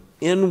both an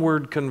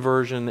inward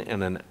conversion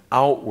and an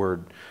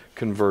outward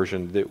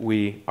conversion that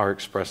we are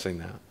expressing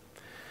that.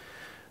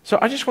 So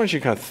I just want you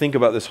to kind of think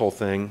about this whole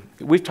thing.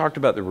 We've talked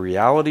about the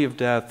reality of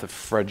death, the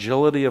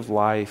fragility of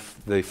life,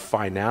 the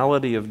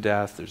finality of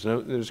death.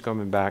 There's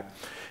coming back.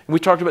 And we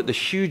talked about the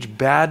huge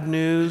bad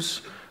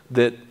news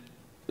that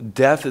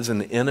death is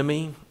an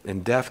enemy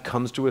and death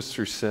comes to us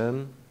through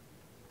sin.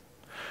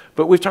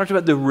 But we've talked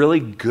about the really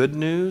good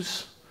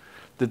news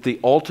that the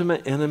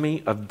ultimate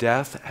enemy of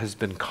death has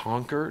been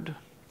conquered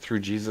through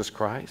Jesus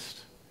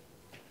Christ.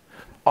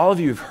 All of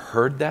you have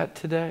heard that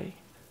today.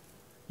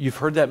 You've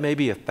heard that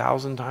maybe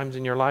 1,000 times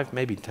in your life,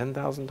 maybe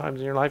 10,000 times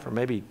in your life, or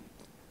maybe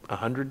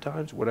 100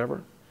 times,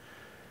 whatever.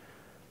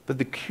 But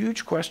the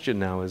huge question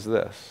now is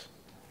this.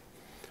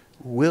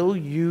 Will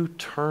you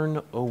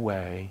turn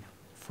away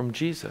from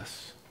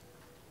Jesus?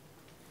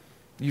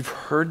 You've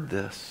heard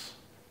this.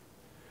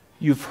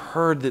 You've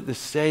heard that the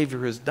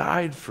Savior has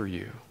died for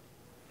you.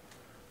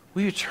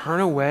 Will you turn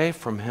away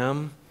from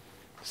him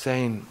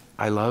saying,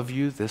 I love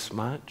you this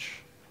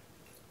much?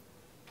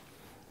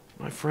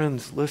 My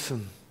friends,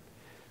 listen.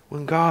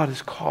 When God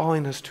is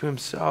calling us to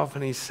himself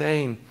and he's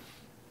saying,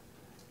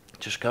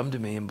 just come to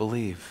me and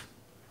believe.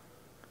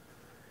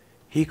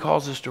 He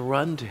calls us to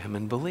run to him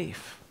in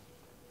belief,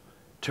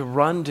 to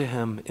run to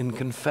him in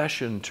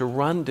confession, to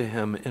run to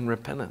him in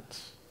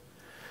repentance.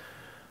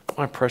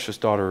 My precious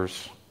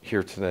daughter's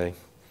here tonight,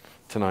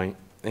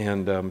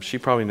 and she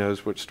probably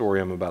knows which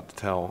story I'm about to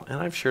tell. And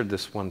I've shared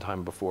this one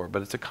time before,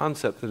 but it's a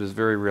concept that is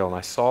very real, and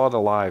I saw it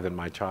alive in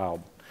my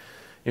child.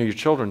 You know, your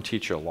children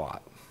teach you a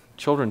lot.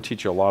 Children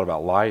teach you a lot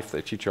about life.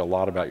 They teach you a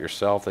lot about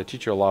yourself. They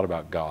teach you a lot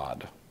about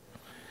God.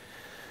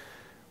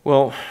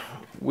 Well,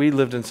 we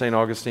lived in St.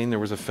 Augustine. There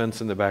was a fence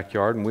in the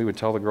backyard, and we would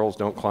tell the girls,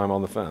 don't climb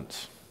on the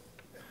fence.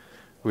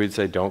 We'd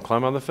say, don't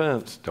climb on the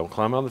fence. Don't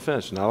climb on the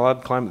fence. You're not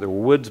allowed to climb. There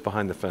were woods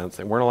behind the fence.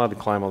 They weren't allowed to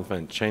climb on the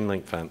fence, chain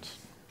link fence.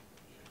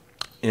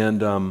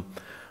 And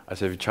I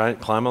said, if you try to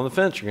climb on the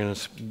fence,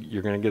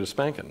 you're going to get a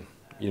spanking.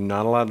 You're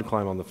not allowed to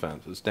climb on the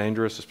fence. It's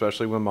dangerous,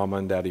 especially when Mama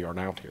and Daddy aren't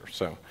out here.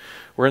 So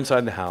we're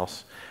inside the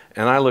house.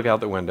 And I look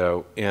out the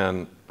window,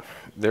 and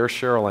there's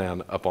Cheryl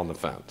Ann up on the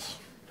fence.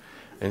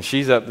 And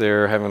she's up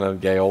there having a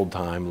gay old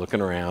time,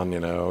 looking around,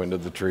 into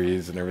the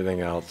trees and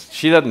everything else.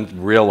 She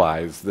doesn't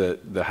realize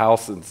that the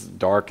house is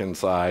dark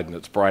inside and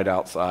it's bright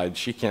outside.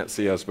 She can't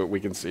see us, but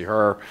we can see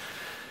her.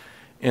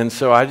 And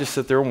so I just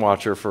sit there and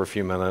watch her for a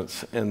few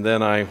minutes, and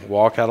then I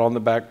walk out on the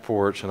back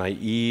porch, and I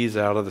ease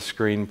out of the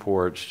screen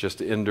porch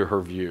just into her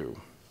view.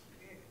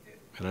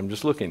 And I'm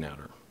just looking at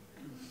her.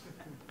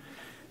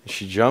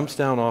 She jumps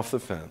down off the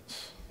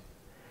fence,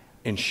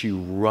 and she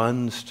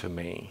runs to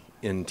me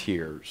in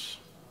tears.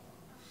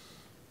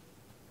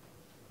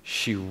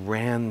 She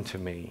ran to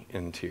me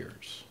in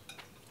tears.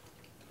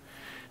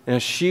 Now,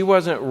 she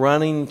wasn't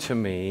running to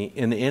me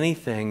in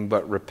anything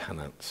but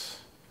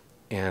repentance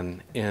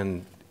and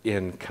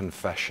in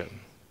confession.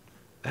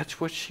 That's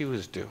what she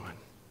was doing.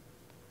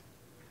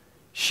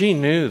 She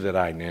knew that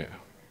I knew.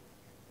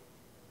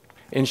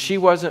 And she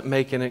wasn't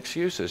making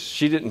excuses.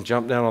 She didn't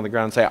jump down on the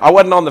ground and say, I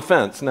wasn't on the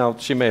fence. Now,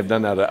 she may have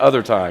done that at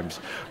other times.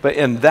 But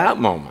in that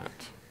moment,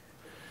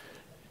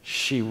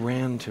 she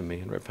ran to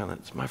me in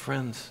repentance. My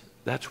friends,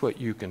 that's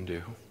what you can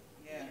do.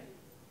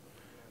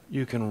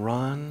 You can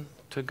run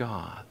to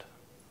God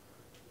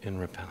in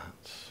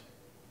repentance.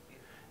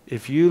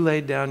 If you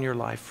laid down your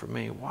life for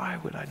me, why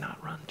would I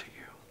not run to you?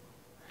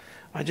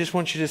 I just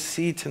want you to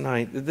see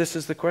tonight that this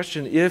is the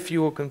question. If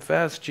you will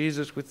confess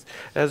Jesus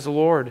as the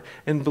Lord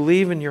and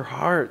believe in your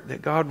heart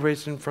that God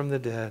raised him from the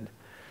dead,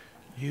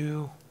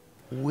 you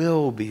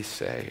will be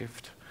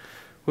saved.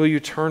 Will you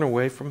turn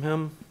away from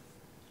him?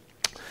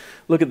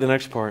 Look at the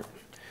next part.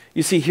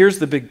 You see, here's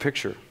the big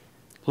picture.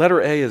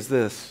 Letter A is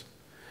this.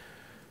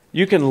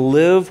 You can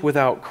live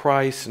without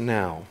Christ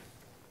now.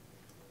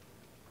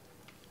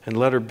 And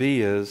letter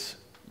B is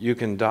you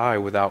can die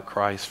without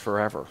Christ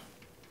forever.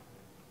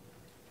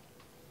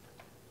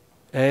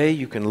 A,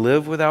 you can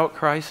live without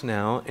Christ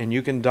now, and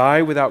you can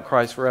die without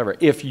Christ forever.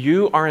 If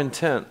you are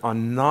intent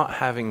on not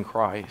having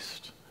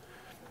Christ,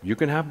 you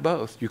can have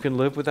both. You can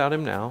live without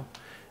him now,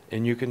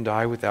 and you can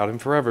die without him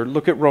forever.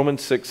 Look at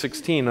Romans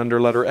 6:16 under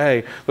letter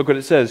A. Look what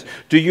it says.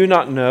 Do you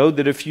not know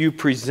that if you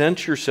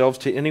present yourselves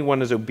to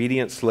anyone as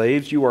obedient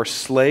slaves, you are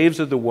slaves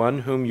of the one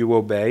whom you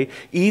obey,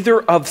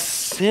 either of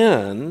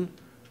sin,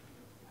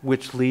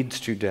 which leads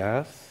to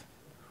death,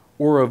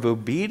 or of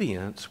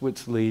obedience,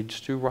 which leads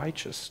to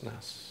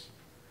righteousness?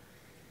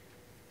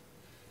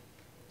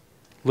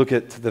 Look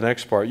at the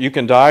next part. You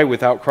can die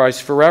without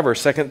Christ forever.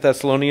 2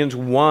 Thessalonians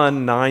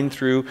 1, 9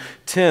 through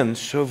 10.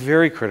 So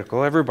very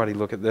critical. Everybody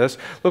look at this.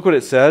 Look what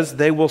it says.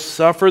 They will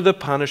suffer the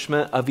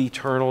punishment of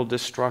eternal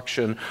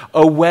destruction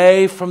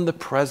away from the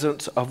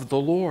presence of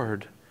the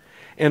Lord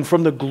and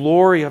from the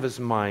glory of his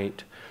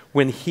might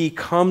when he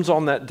comes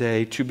on that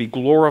day to be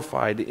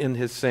glorified in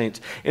his saints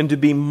and to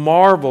be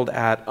marveled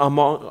at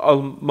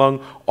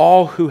among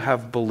all who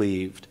have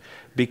believed,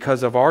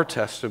 because of our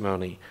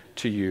testimony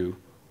to you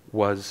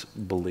was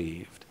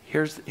believed.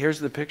 Here's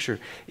the picture.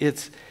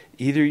 It's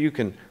either you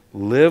can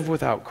live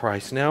without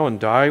Christ now and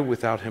die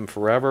without him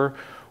forever,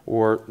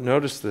 or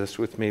notice this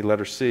with me,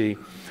 letter C.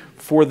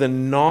 For the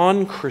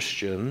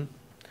non-Christian,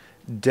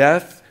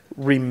 death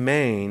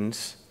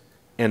remains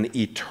an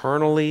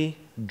eternally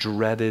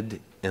dreaded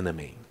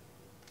enemy.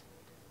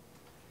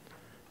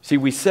 See,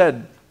 we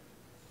said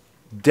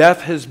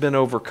death has been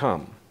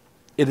overcome.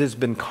 It has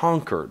been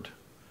conquered.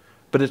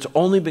 But it's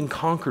only been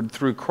conquered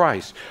through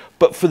Christ.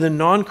 But for the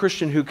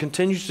non-Christian who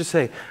continues to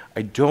say,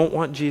 I don't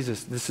want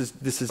Jesus, this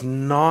is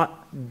not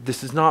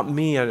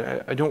me,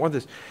 I don't want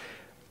this.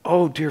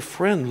 Oh, dear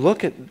friend,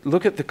 look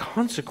at the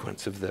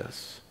consequence of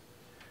this.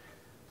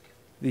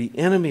 The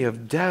enemy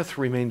of death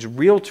remains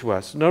real to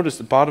us. Notice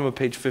the bottom of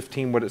page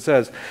 15 what it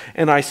says.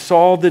 And I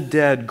saw the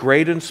dead,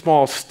 great and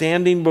small,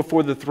 standing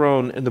before the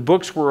throne, and the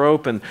books were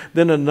open.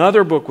 Then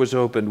another book was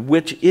opened,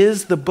 which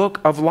is the book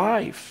of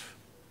life.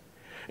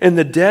 And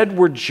the dead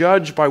were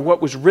judged by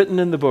what was written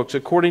in the books,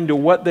 according to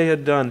what they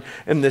had done.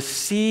 And the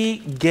sea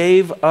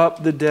gave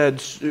up the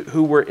dead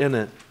who were in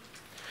it.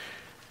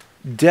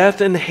 Death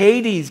and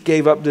Hades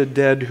gave up the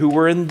dead who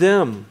were in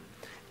them.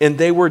 And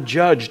they were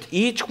judged,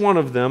 each one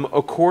of them,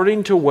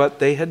 according to what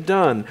they had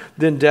done.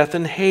 Then death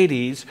and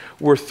Hades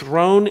were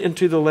thrown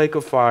into the lake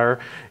of fire.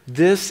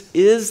 This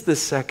is the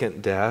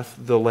second death,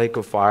 the lake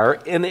of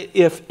fire. And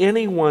if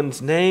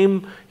anyone's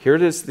name, here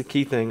it is the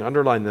key thing,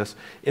 underline this,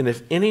 and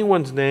if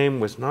anyone's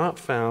name was not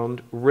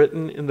found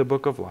written in the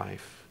book of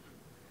life,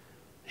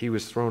 he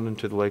was thrown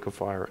into the lake of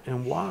fire.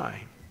 And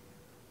why?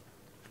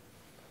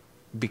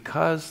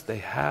 Because they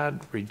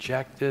had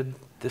rejected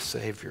the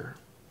Savior.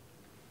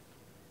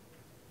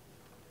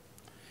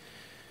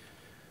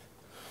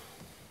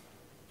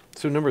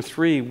 So number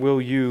 3, will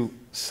you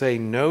say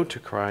no to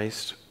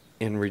Christ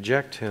and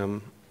reject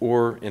him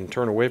and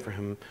turn away from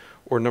him?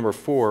 Or number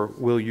 4,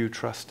 will you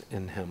trust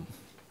in him?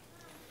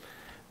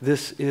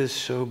 This is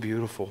so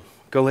beautiful.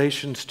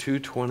 Galatians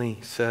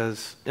 2:20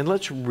 says, and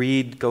let's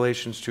read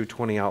Galatians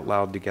 2:20 out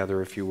loud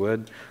together if you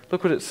would.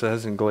 Look what it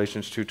says in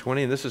Galatians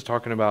 2:20, and this is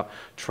talking about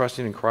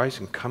trusting in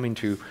Christ and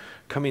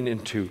coming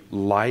into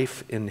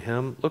life in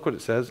him. Look what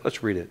it says.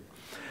 Let's read it.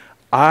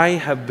 I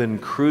have been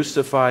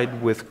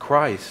crucified with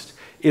Christ.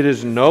 It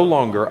is no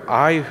longer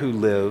I who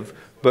live,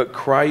 but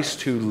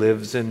Christ who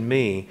lives in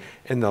me.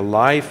 In the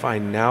life I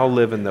now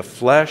live in the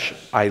flesh,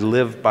 I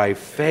live by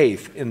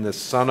faith in the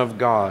Son of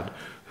God,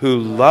 who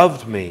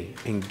loved me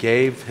and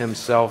gave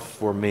himself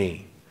for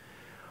me.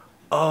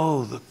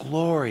 Oh, the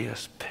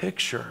glorious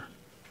picture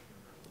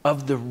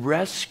of the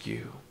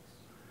rescue.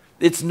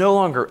 It's no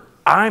longer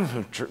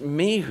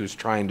me who's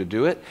trying to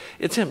do it.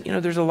 It's him. You know,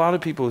 there's a lot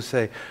of people who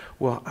say,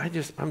 well,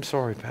 I'm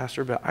sorry,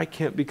 Pastor, but I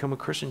can't become a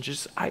Christian.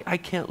 I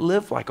can't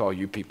live like all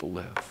you people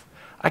live.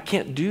 I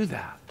can't do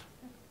that.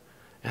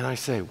 And I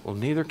say, well,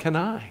 neither can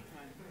I.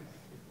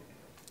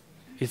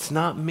 It's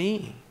not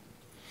me.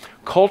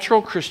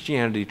 Cultural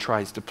Christianity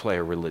tries to play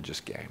a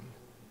religious game.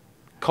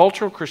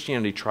 Cultural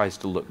Christianity tries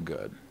to look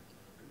good.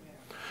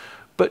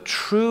 But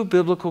true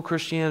biblical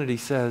Christianity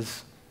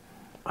says,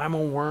 I'm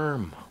a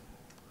worm.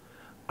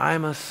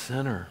 I'm a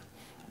sinner.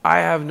 I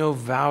have no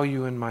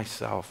value in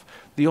myself.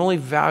 The only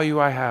value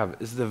I have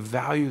is the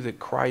value that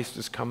Christ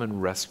has come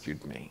and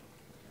rescued me.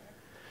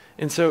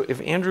 And so if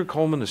Andrew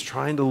Coleman is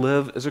trying to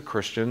live as a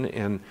Christian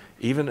and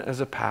even as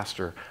a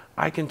pastor,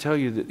 I can tell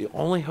you that the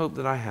only hope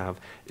that I have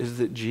is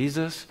that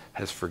Jesus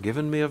has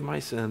forgiven me of my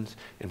sins,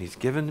 and he's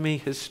given me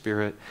his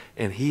Spirit,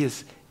 and he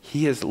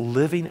is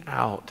living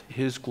out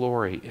his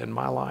glory in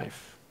my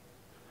life.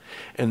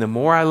 And the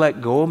more I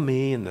let go of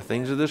me and the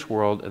things of this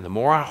world, and the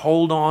more I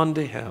hold on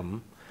to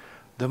him,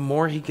 the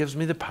more he gives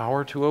me the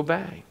power to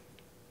obey.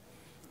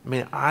 I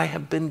mean, I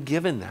have been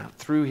given that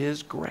through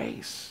his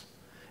grace,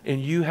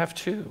 and you have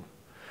too.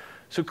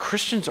 So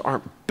Christians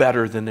aren't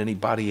better than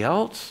anybody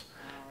else.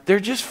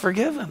 They're just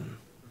forgiven.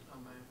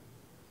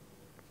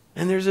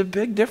 And there's a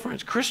big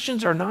difference.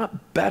 Christians are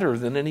not better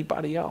than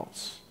anybody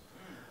else.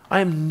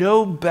 I am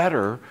no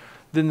better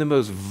than the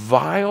most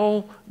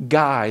vile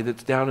guy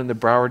that's down in the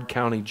Broward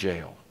County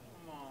Jail.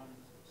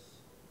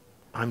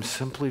 I'm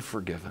simply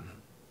forgiven.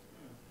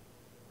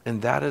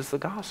 And that is the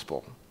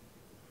gospel.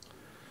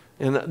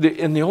 And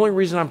the only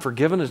reason I'm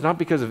forgiven is not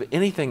because of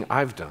anything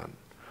I've done,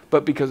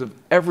 but because of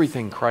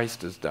everything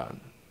Christ has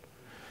done.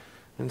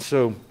 And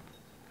so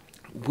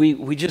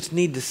we just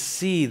need to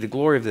see the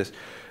glory of this.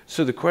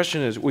 So the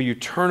question is, will you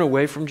turn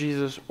away from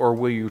Jesus or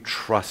will you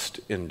trust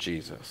in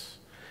Jesus?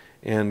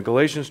 And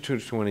Galatians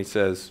 2:20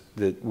 says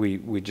that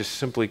we just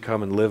simply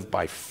come and live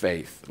by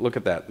faith. Look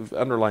at that.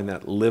 Underline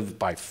that. Live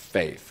by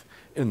faith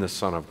in the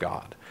Son of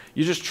God.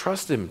 You just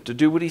trust him to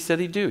do what he said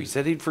he'd do. He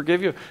said he'd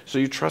forgive you, so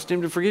you trust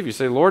him to forgive you.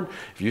 Say, Lord,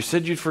 if you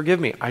said you'd forgive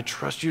me, I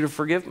trust you to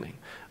forgive me.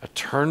 I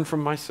turn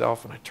from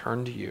myself and I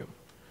turn to you.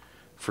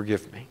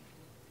 Forgive me.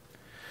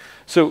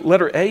 So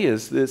letter A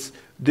is this,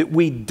 that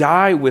we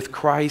die with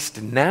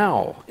Christ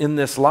now in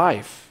this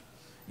life.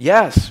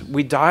 Yes,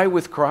 we die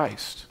with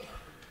Christ.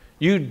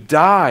 You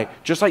die,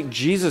 just like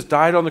Jesus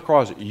died on the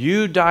cross.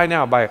 You die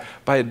now by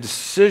a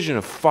decision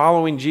of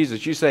following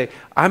Jesus. You say,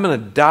 I'm going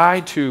to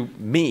die to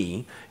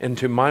me and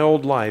to my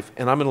old life,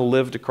 and I'm going to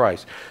live to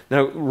Christ.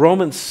 Now,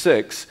 Romans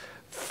 6,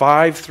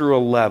 5 through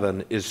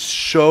 11 is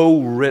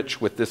so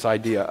rich with this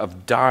idea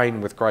of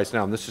dying with Christ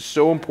now. And this is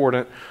so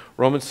important.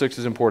 Romans 6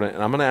 is important.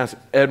 And I'm going to ask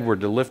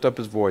Edward to lift up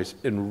his voice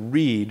and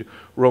read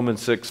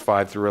Romans 6,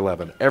 5 through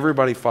 11.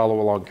 Everybody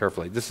follow along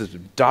carefully. This is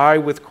die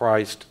with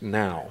Christ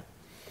now.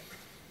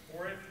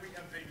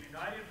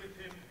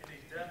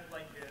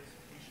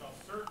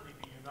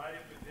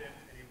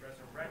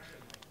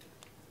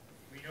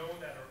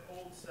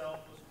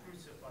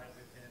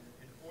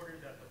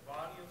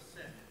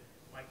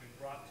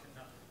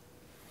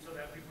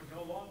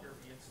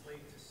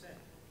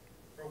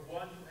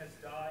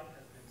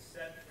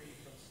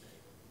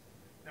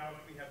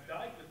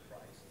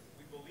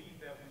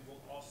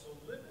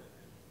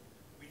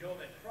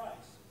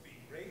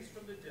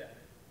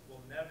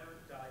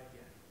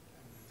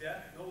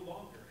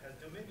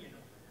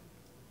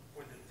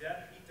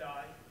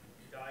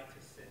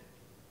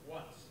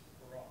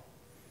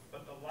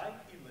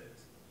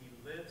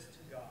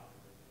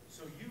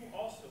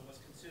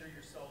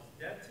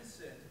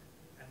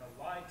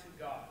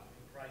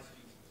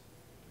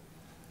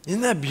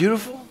 Isn't that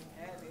beautiful?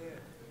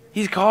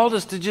 He's called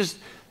us to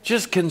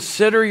just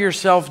consider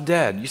yourself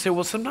dead. You say,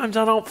 well, sometimes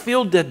I don't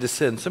feel dead to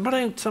sin.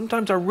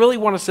 Sometimes I really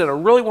want to sin. I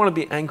really want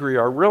to be angry,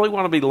 or I really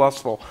want to be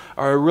lustful,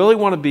 or I really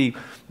want to be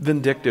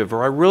vindictive,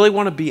 or I really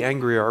want to be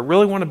angry, or I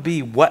really want to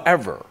be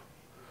whatever.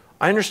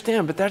 I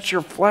understand, but that's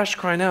your flesh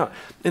crying out.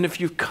 And if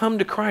you've come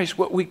to Christ,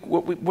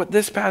 what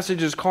this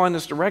passage is calling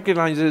us to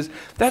recognize is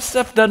that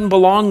stuff doesn't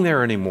belong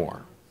there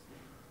anymore.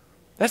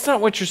 That's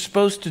not what you're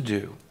supposed to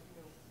do.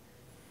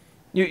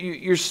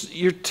 You're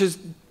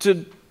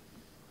to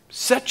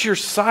set your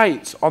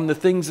sights on the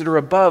things that are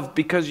above,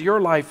 because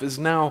your life is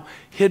now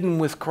hidden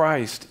with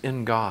Christ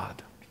in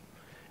God.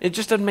 It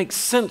just doesn't make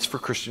sense for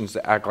Christians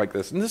to act like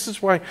this. And this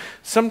is why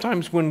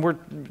sometimes when we're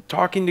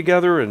talking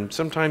together, and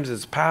sometimes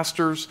as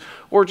pastors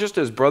or just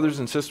as brothers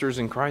and sisters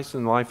in Christ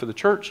in the life of the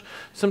church,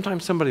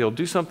 sometimes somebody will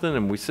do something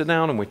and we sit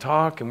down and we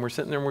talk and we're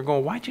sitting there and we're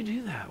going, why'd you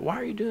do that? Why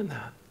are you doing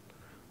that?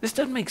 This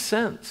doesn't make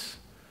sense.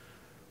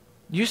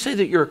 You say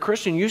that you're a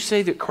Christian. You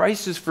say that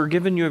Christ has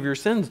forgiven you of your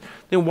sins.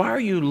 Then why are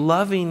you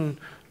loving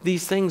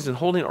these things and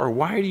holding, or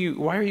why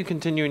are you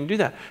continuing to do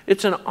that?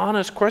 It's an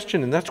honest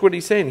question, and that's what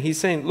he's saying. He's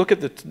saying, look at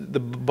the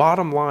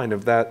bottom line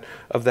of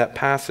that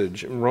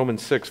passage in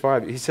Romans 6,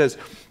 5. He says,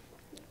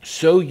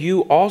 so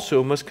you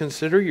also must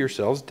consider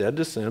yourselves dead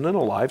to sin and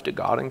alive to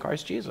God in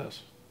Christ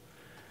Jesus.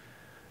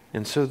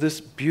 And so this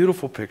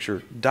beautiful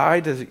picture,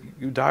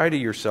 you die to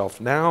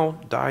yourself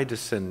now, die to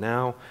sin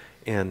now,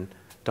 and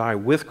die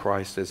with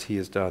Christ as he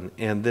has done.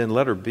 And then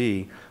letter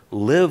B,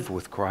 live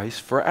with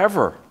Christ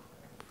forever.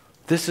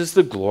 This is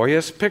the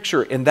glorious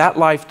picture. And that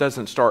life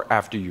doesn't start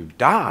after you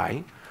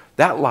die.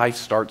 That life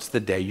starts the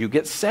day you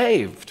get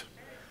saved.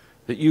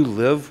 That you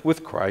live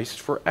with Christ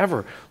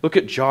forever. Look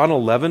at John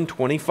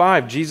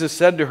 11:25. Jesus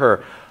said to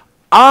her,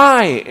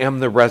 I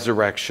am the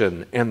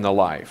resurrection and the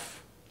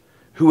life.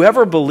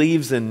 Whoever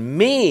believes in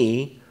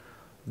me,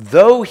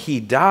 though he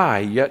die,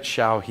 yet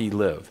shall he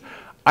live.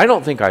 I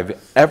don't think I've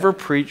ever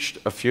preached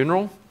a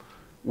funeral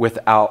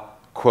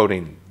without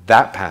quoting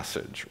that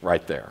passage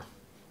right there,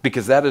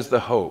 because that is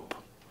the hope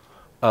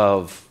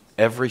of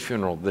every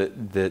funeral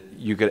that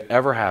you could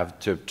ever have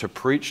to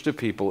preach to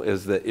people,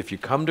 is that if you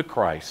come to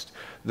Christ,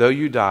 though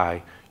you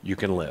die, you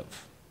can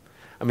live.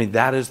 I mean,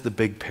 that is the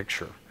big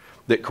picture,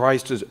 that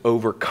Christ has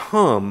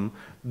overcome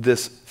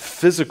this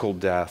physical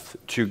death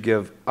to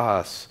give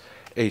us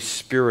a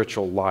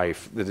spiritual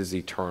life that is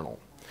eternal.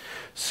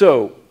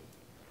 So,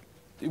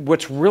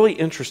 what's really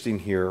interesting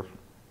here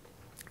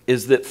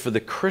is that for the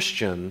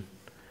Christian,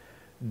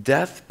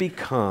 death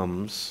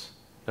becomes,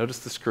 notice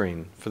the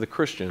screen, for the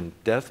Christian,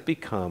 death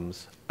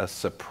becomes a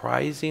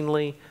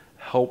surprisingly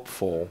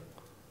helpful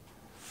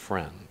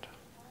friend.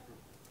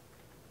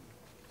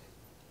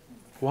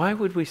 Why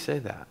would we say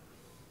that?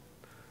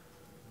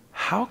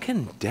 How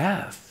can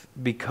death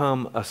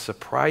become a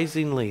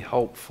surprisingly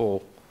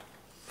helpful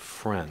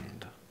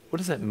friend? What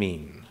does that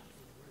mean?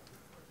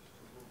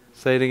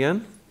 Say it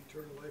again?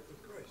 Eternal life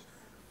with Christ.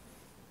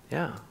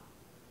 Yeah.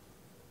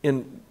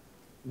 And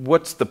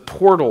what's the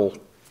portal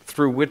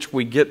through which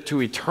we get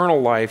to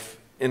eternal life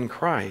in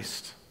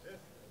Christ?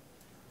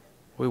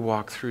 We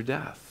walk through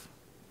death.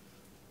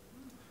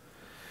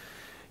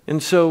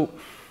 And so,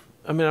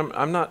 I mean,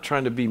 I'm not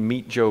trying to be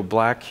Meet Joe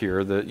Black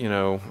here, that, you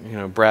know,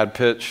 Brad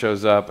Pitt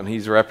shows up and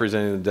he's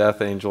representing the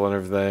death angel and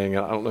everything.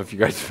 I don't know if you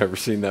guys have ever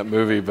seen that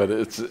movie, but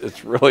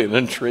it's really an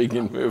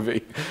intriguing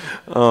movie.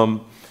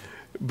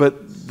 But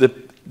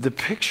the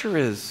picture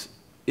is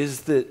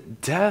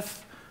that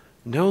death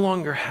no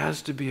longer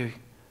has to be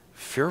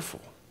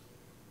fearful.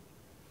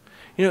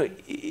 You know,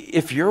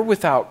 if you're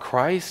without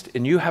Christ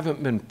and you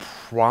haven't been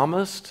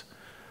promised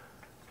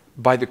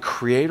by the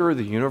creator of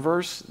the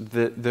universe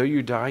that though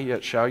you die,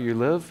 yet shall you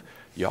live,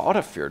 you ought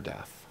to fear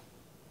death.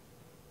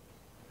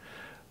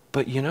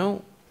 But you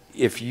know,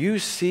 if you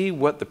see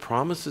what the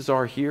promises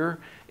are here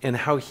and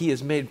how he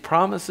has made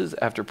promises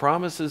after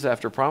promises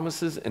after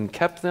promises and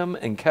kept them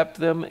and kept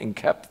them and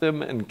kept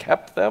them and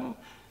kept them,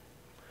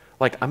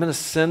 like, I'm going to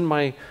send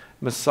my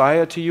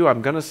Messiah to you,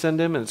 I'm going to send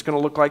him, and it's going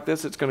to look like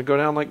this, it's going to go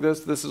down like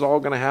this is all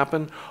going to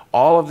happen,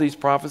 all of these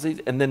prophecies,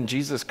 and then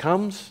Jesus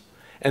comes,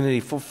 and then he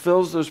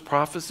fulfills those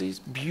prophecies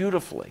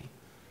beautifully,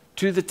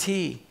 to the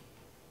T.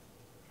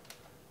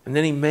 And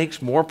then he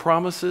makes more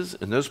promises,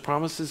 and those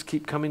promises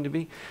keep coming to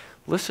be.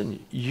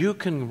 Listen, you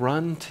can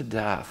run to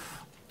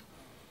death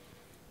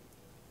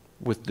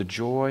with the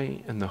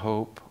joy and the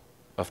hope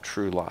of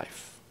true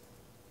life.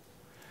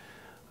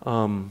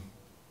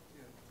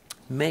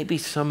 Maybe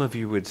some of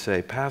you would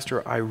say,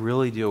 Pastor, I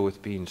really deal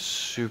with being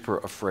super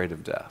afraid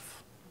of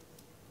death.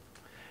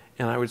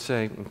 And I would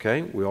say,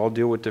 okay, we all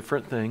deal with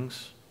different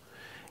things.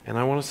 And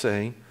I want to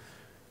say,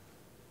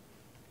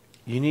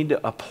 you need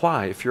to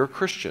apply, if you're a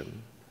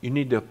Christian, you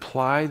need to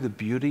apply the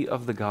beauty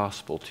of the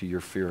gospel to your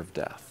fear of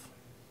death.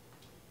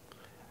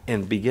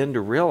 And begin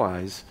to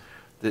realize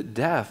that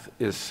death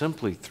is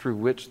simply through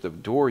which the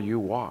door you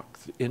walk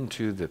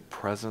into the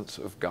presence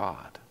of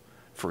God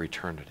for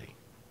eternity.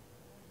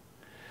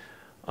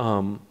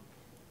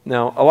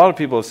 Now, a lot of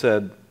people have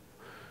said,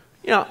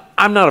 you know,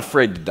 I'm not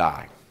afraid to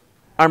die.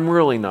 I'm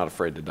really not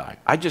afraid to die.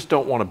 I just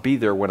don't want to be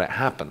there when it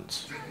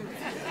happens.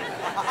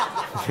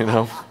 You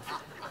know?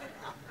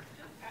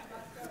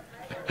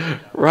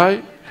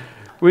 Right?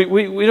 We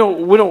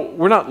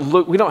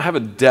don't have a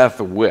death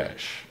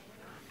wish.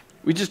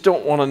 We just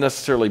don't want to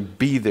necessarily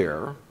be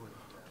there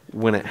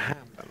when it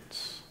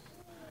happens.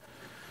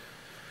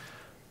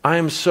 I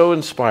am so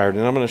inspired,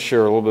 and I'm going to share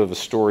a little bit of a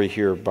story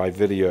here by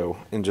video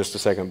in just a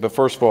second. But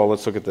first of all,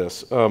 let's look at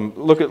this.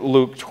 Look at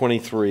Luke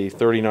 23,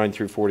 39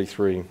 through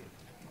 43.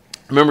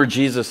 Remember,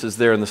 Jesus is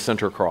there in the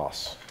center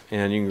cross.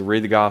 And you can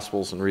read the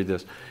Gospels and read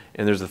this.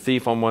 And there's a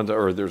thief on one side,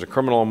 or there's a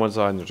criminal on one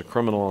side, and there's a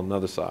criminal on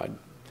another side.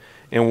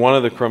 And one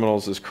of the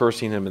criminals is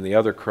cursing him, and the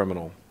other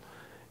criminal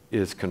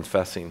is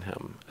confessing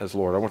him as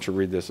Lord. I want you to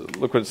read this.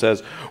 Look what it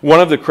says. One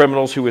of the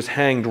criminals who was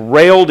hanged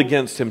railed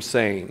against him,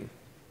 saying,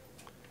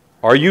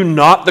 "Are you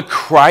not the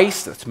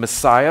Christ?" That's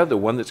Messiah, the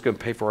one that's going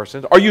to pay for our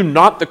sins. "Are you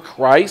not the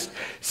Christ?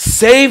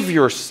 Save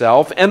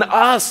yourself and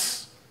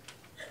us."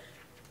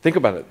 Think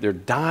about it. They're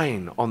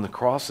dying on the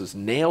crosses,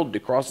 nailed to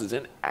crosses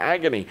in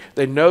agony.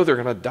 They know they're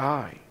going to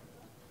die.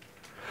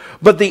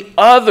 But the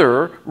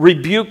other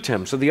rebuked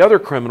him. So the other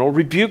criminal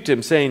rebuked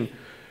him, saying,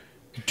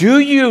 "Do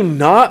you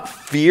not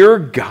fear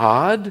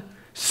God,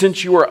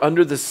 since you are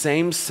under the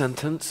same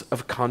sentence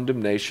of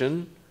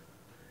condemnation?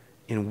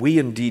 And we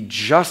indeed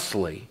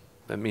justly,"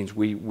 that means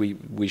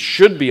we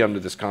should be under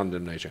this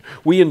condemnation.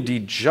 "We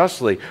indeed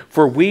justly,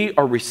 for we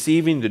are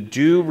receiving the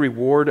due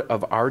reward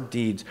of our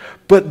deeds.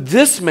 But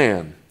this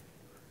man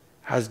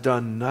has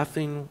done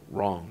nothing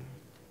wrong."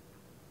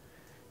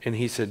 And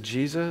he said,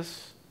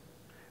 "Jesus,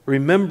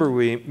 remember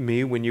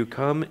me when you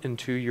come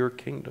into your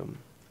kingdom."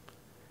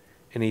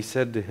 And he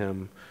said to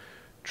him,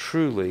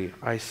 "Truly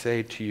I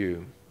say to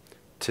you,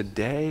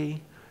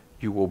 today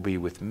you will be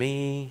with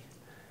me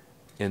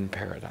in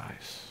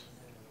paradise."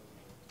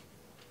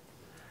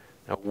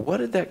 Now, what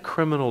did that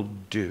criminal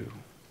do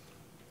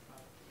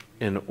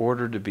in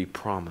order to be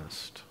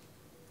promised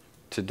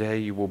today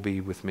you will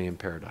be with me in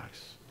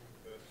paradise.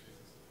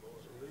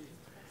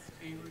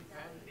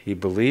 He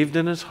believed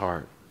in his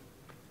heart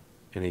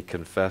and he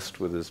confessed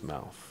with his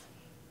mouth.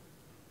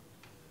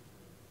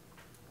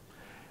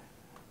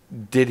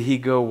 Did he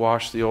go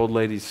wash the old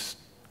lady's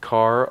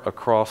car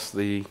across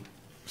the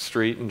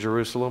street in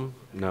Jerusalem?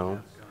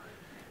 No.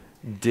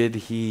 Did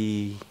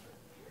he,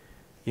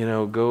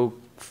 go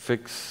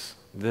fix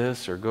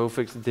this or go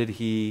fix, did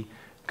he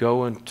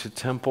go into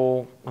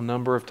temple a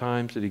number of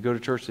times? Did he go to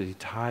church? Did he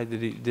tithe?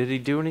 Did he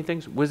do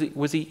anything?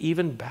 Was he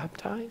even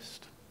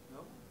baptized?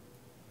 No.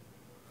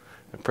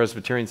 And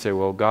Presbyterians say,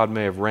 well, God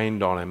may have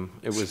rained on him.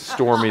 It was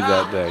stormy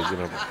that day.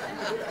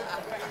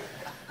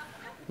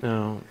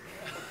 No.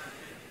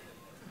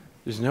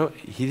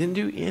 He didn't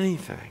do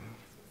anything.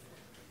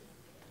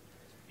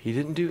 He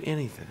didn't do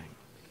anything.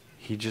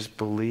 He just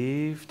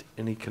believed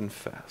and he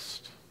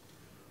confessed.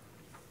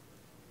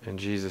 And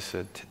Jesus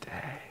said,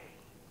 today,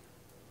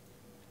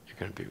 you're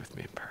going to be with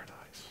me in paradise.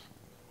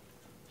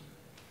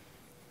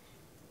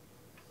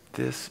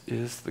 This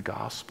is the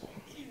gospel.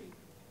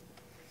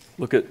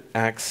 Look at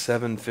Acts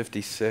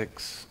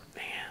 7:56.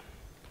 Man,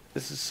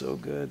 this is so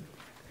good.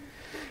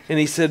 And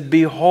he said,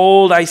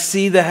 behold, I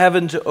see the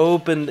heavens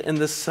opened and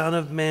the Son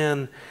of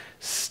Man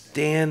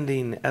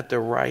standing at the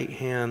right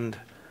hand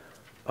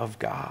of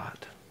God.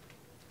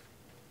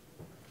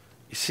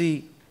 You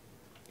see,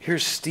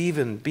 here's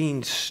Stephen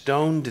being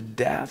stoned to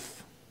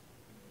death.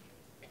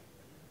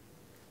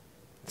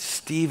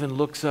 Stephen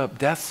looks up.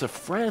 Death's a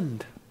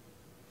friend.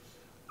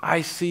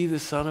 I see the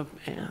Son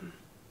of Man.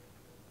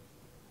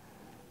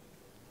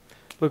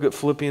 Look at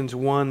Philippians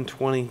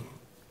 1:20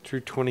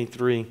 through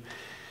 23.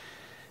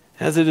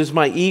 As it is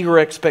my eager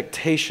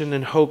expectation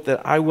and hope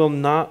that I will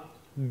not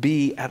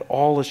be at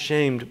all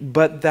ashamed,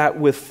 but that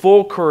with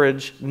full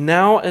courage,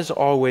 now as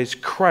always,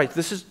 Christ.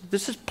 This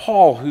is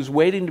Paul who's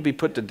waiting to be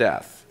put to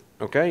death.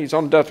 Okay? He's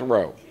on death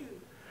row.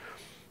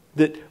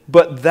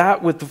 But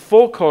that with the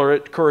full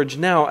courage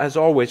now, as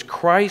always,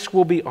 Christ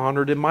will be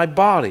honored in my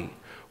body,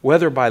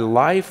 whether by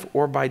life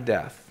or by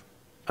death.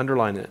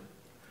 Underline it.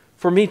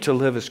 For me to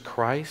live is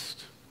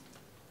Christ,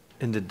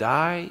 and to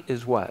die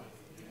is what?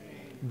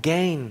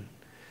 Gain.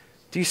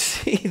 Do you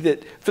see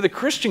that for the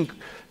Christian,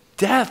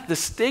 death, the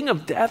sting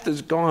of death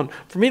is gone.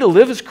 For me to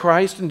live is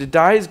Christ and to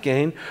die is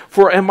gain.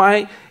 For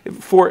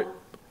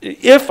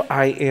if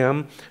I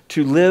am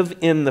to live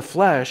in the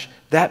flesh,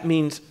 that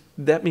means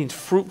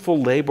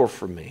fruitful labor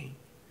for me.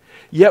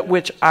 Yet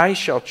which I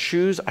shall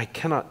choose, I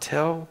cannot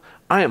tell.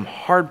 I am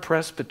hard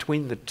pressed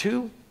between the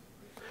two.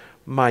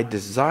 My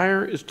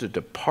desire is to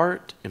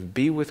depart and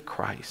be with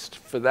Christ,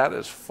 for that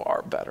is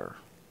far better.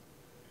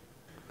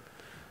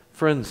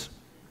 Friends,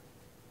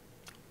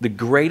 the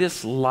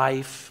greatest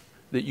life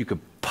that you could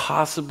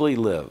possibly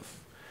live.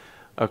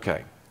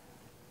 Okay,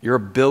 you're a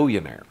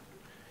billionaire.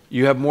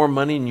 You have more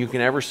money than you can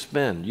ever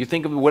spend. You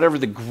think of whatever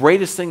the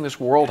greatest thing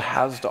this world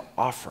has to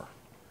offer.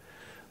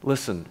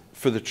 Listen,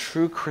 for the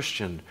true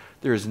Christian,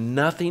 there is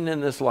nothing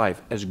in this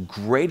life as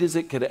great as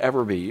it could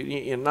ever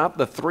be. Not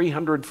the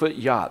 300-foot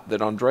yacht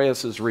that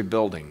Andreas is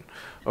rebuilding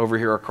over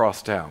here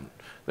across town.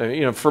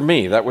 For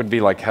me, that would be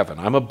like heaven.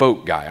 I'm a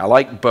boat guy. I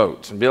like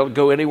boats and be able to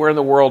go anywhere in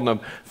the world in a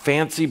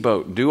fancy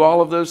boat and do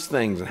all of those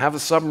things and have a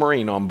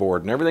submarine on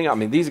board and everything. I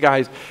mean, these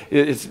guys,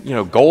 it's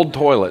gold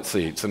toilet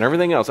seats and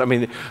everything else. I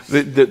mean,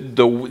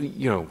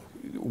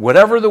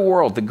 whatever the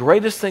world, the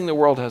greatest thing the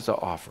world has to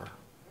offer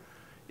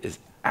is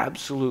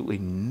absolutely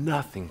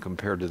nothing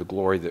compared to the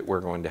glory that we're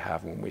going to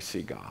have when we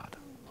see God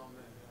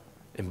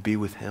and be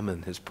with Him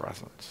in His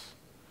presence.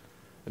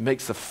 It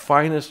makes the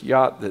finest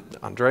yacht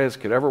that Andreas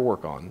could ever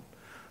work on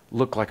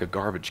look like a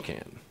garbage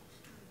can.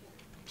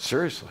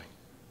 Seriously.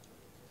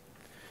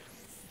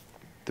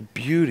 The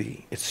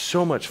beauty, it's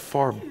so much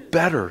far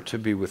better to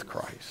be with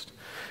Christ.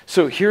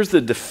 So here's the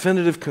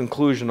definitive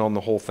conclusion on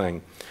the whole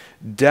thing.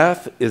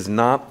 Death is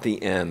not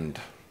the end.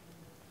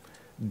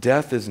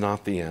 Death is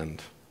not the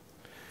end.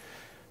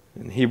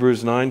 In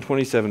Hebrews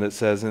 9:27 it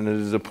says, and it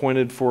is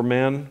appointed for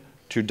man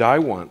to die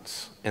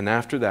once, and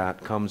after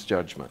that comes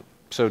judgment.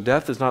 So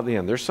death is not the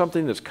end. There's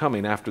something that's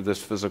coming after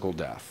this physical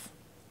death.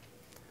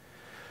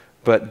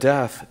 But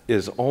death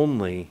is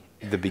only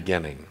the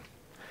beginning.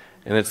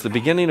 And it's the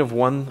beginning of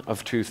one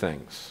of two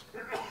things.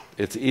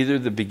 It's either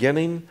the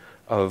beginning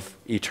of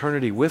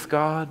eternity with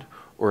God,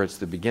 or it's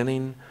the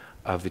beginning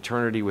of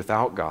eternity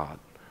without God,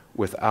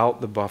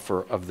 without the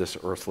buffer of this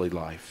earthly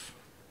life.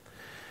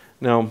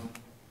 Now,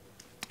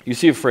 you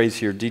see a phrase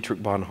here, Dietrich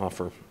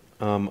Bonhoeffer.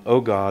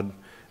 Oh God,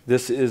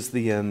 this is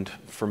the end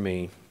for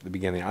me, the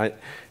beginning.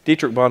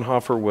 Dietrich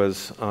Bonhoeffer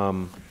was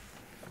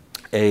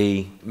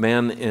a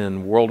man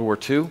in World War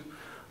II.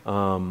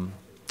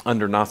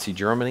 Under Nazi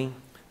Germany.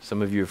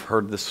 Some of you have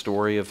heard the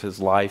story of his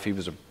life. He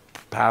was a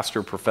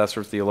pastor,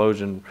 professor,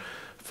 theologian,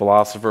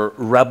 philosopher,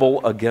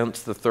 rebel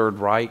against the Third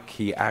Reich.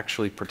 He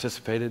actually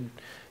participated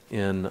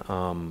in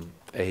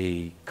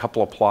a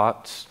couple of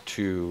plots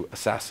to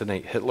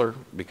assassinate Hitler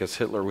because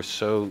Hitler was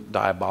so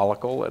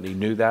diabolical, and he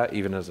knew that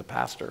even as a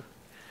pastor.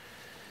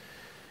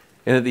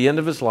 And at the end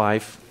of his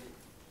life,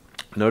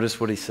 notice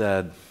what he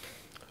said,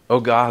 Oh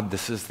God,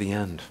 this is the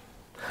end.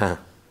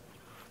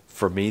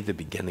 For me, the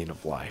beginning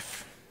of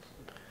life.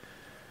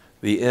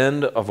 The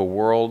end of a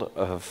world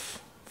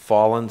of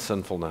fallen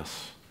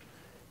sinfulness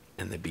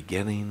and the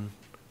beginning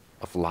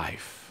of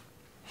life.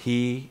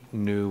 He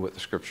knew what the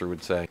scripture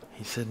would say.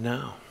 He said,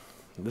 no,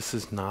 this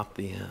is not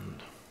the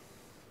end.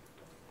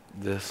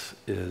 This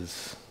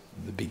is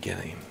the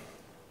beginning.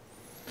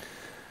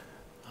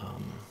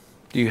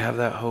 Do you have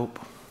that hope?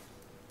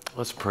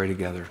 Let's pray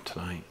together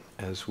tonight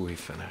as we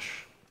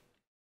finish.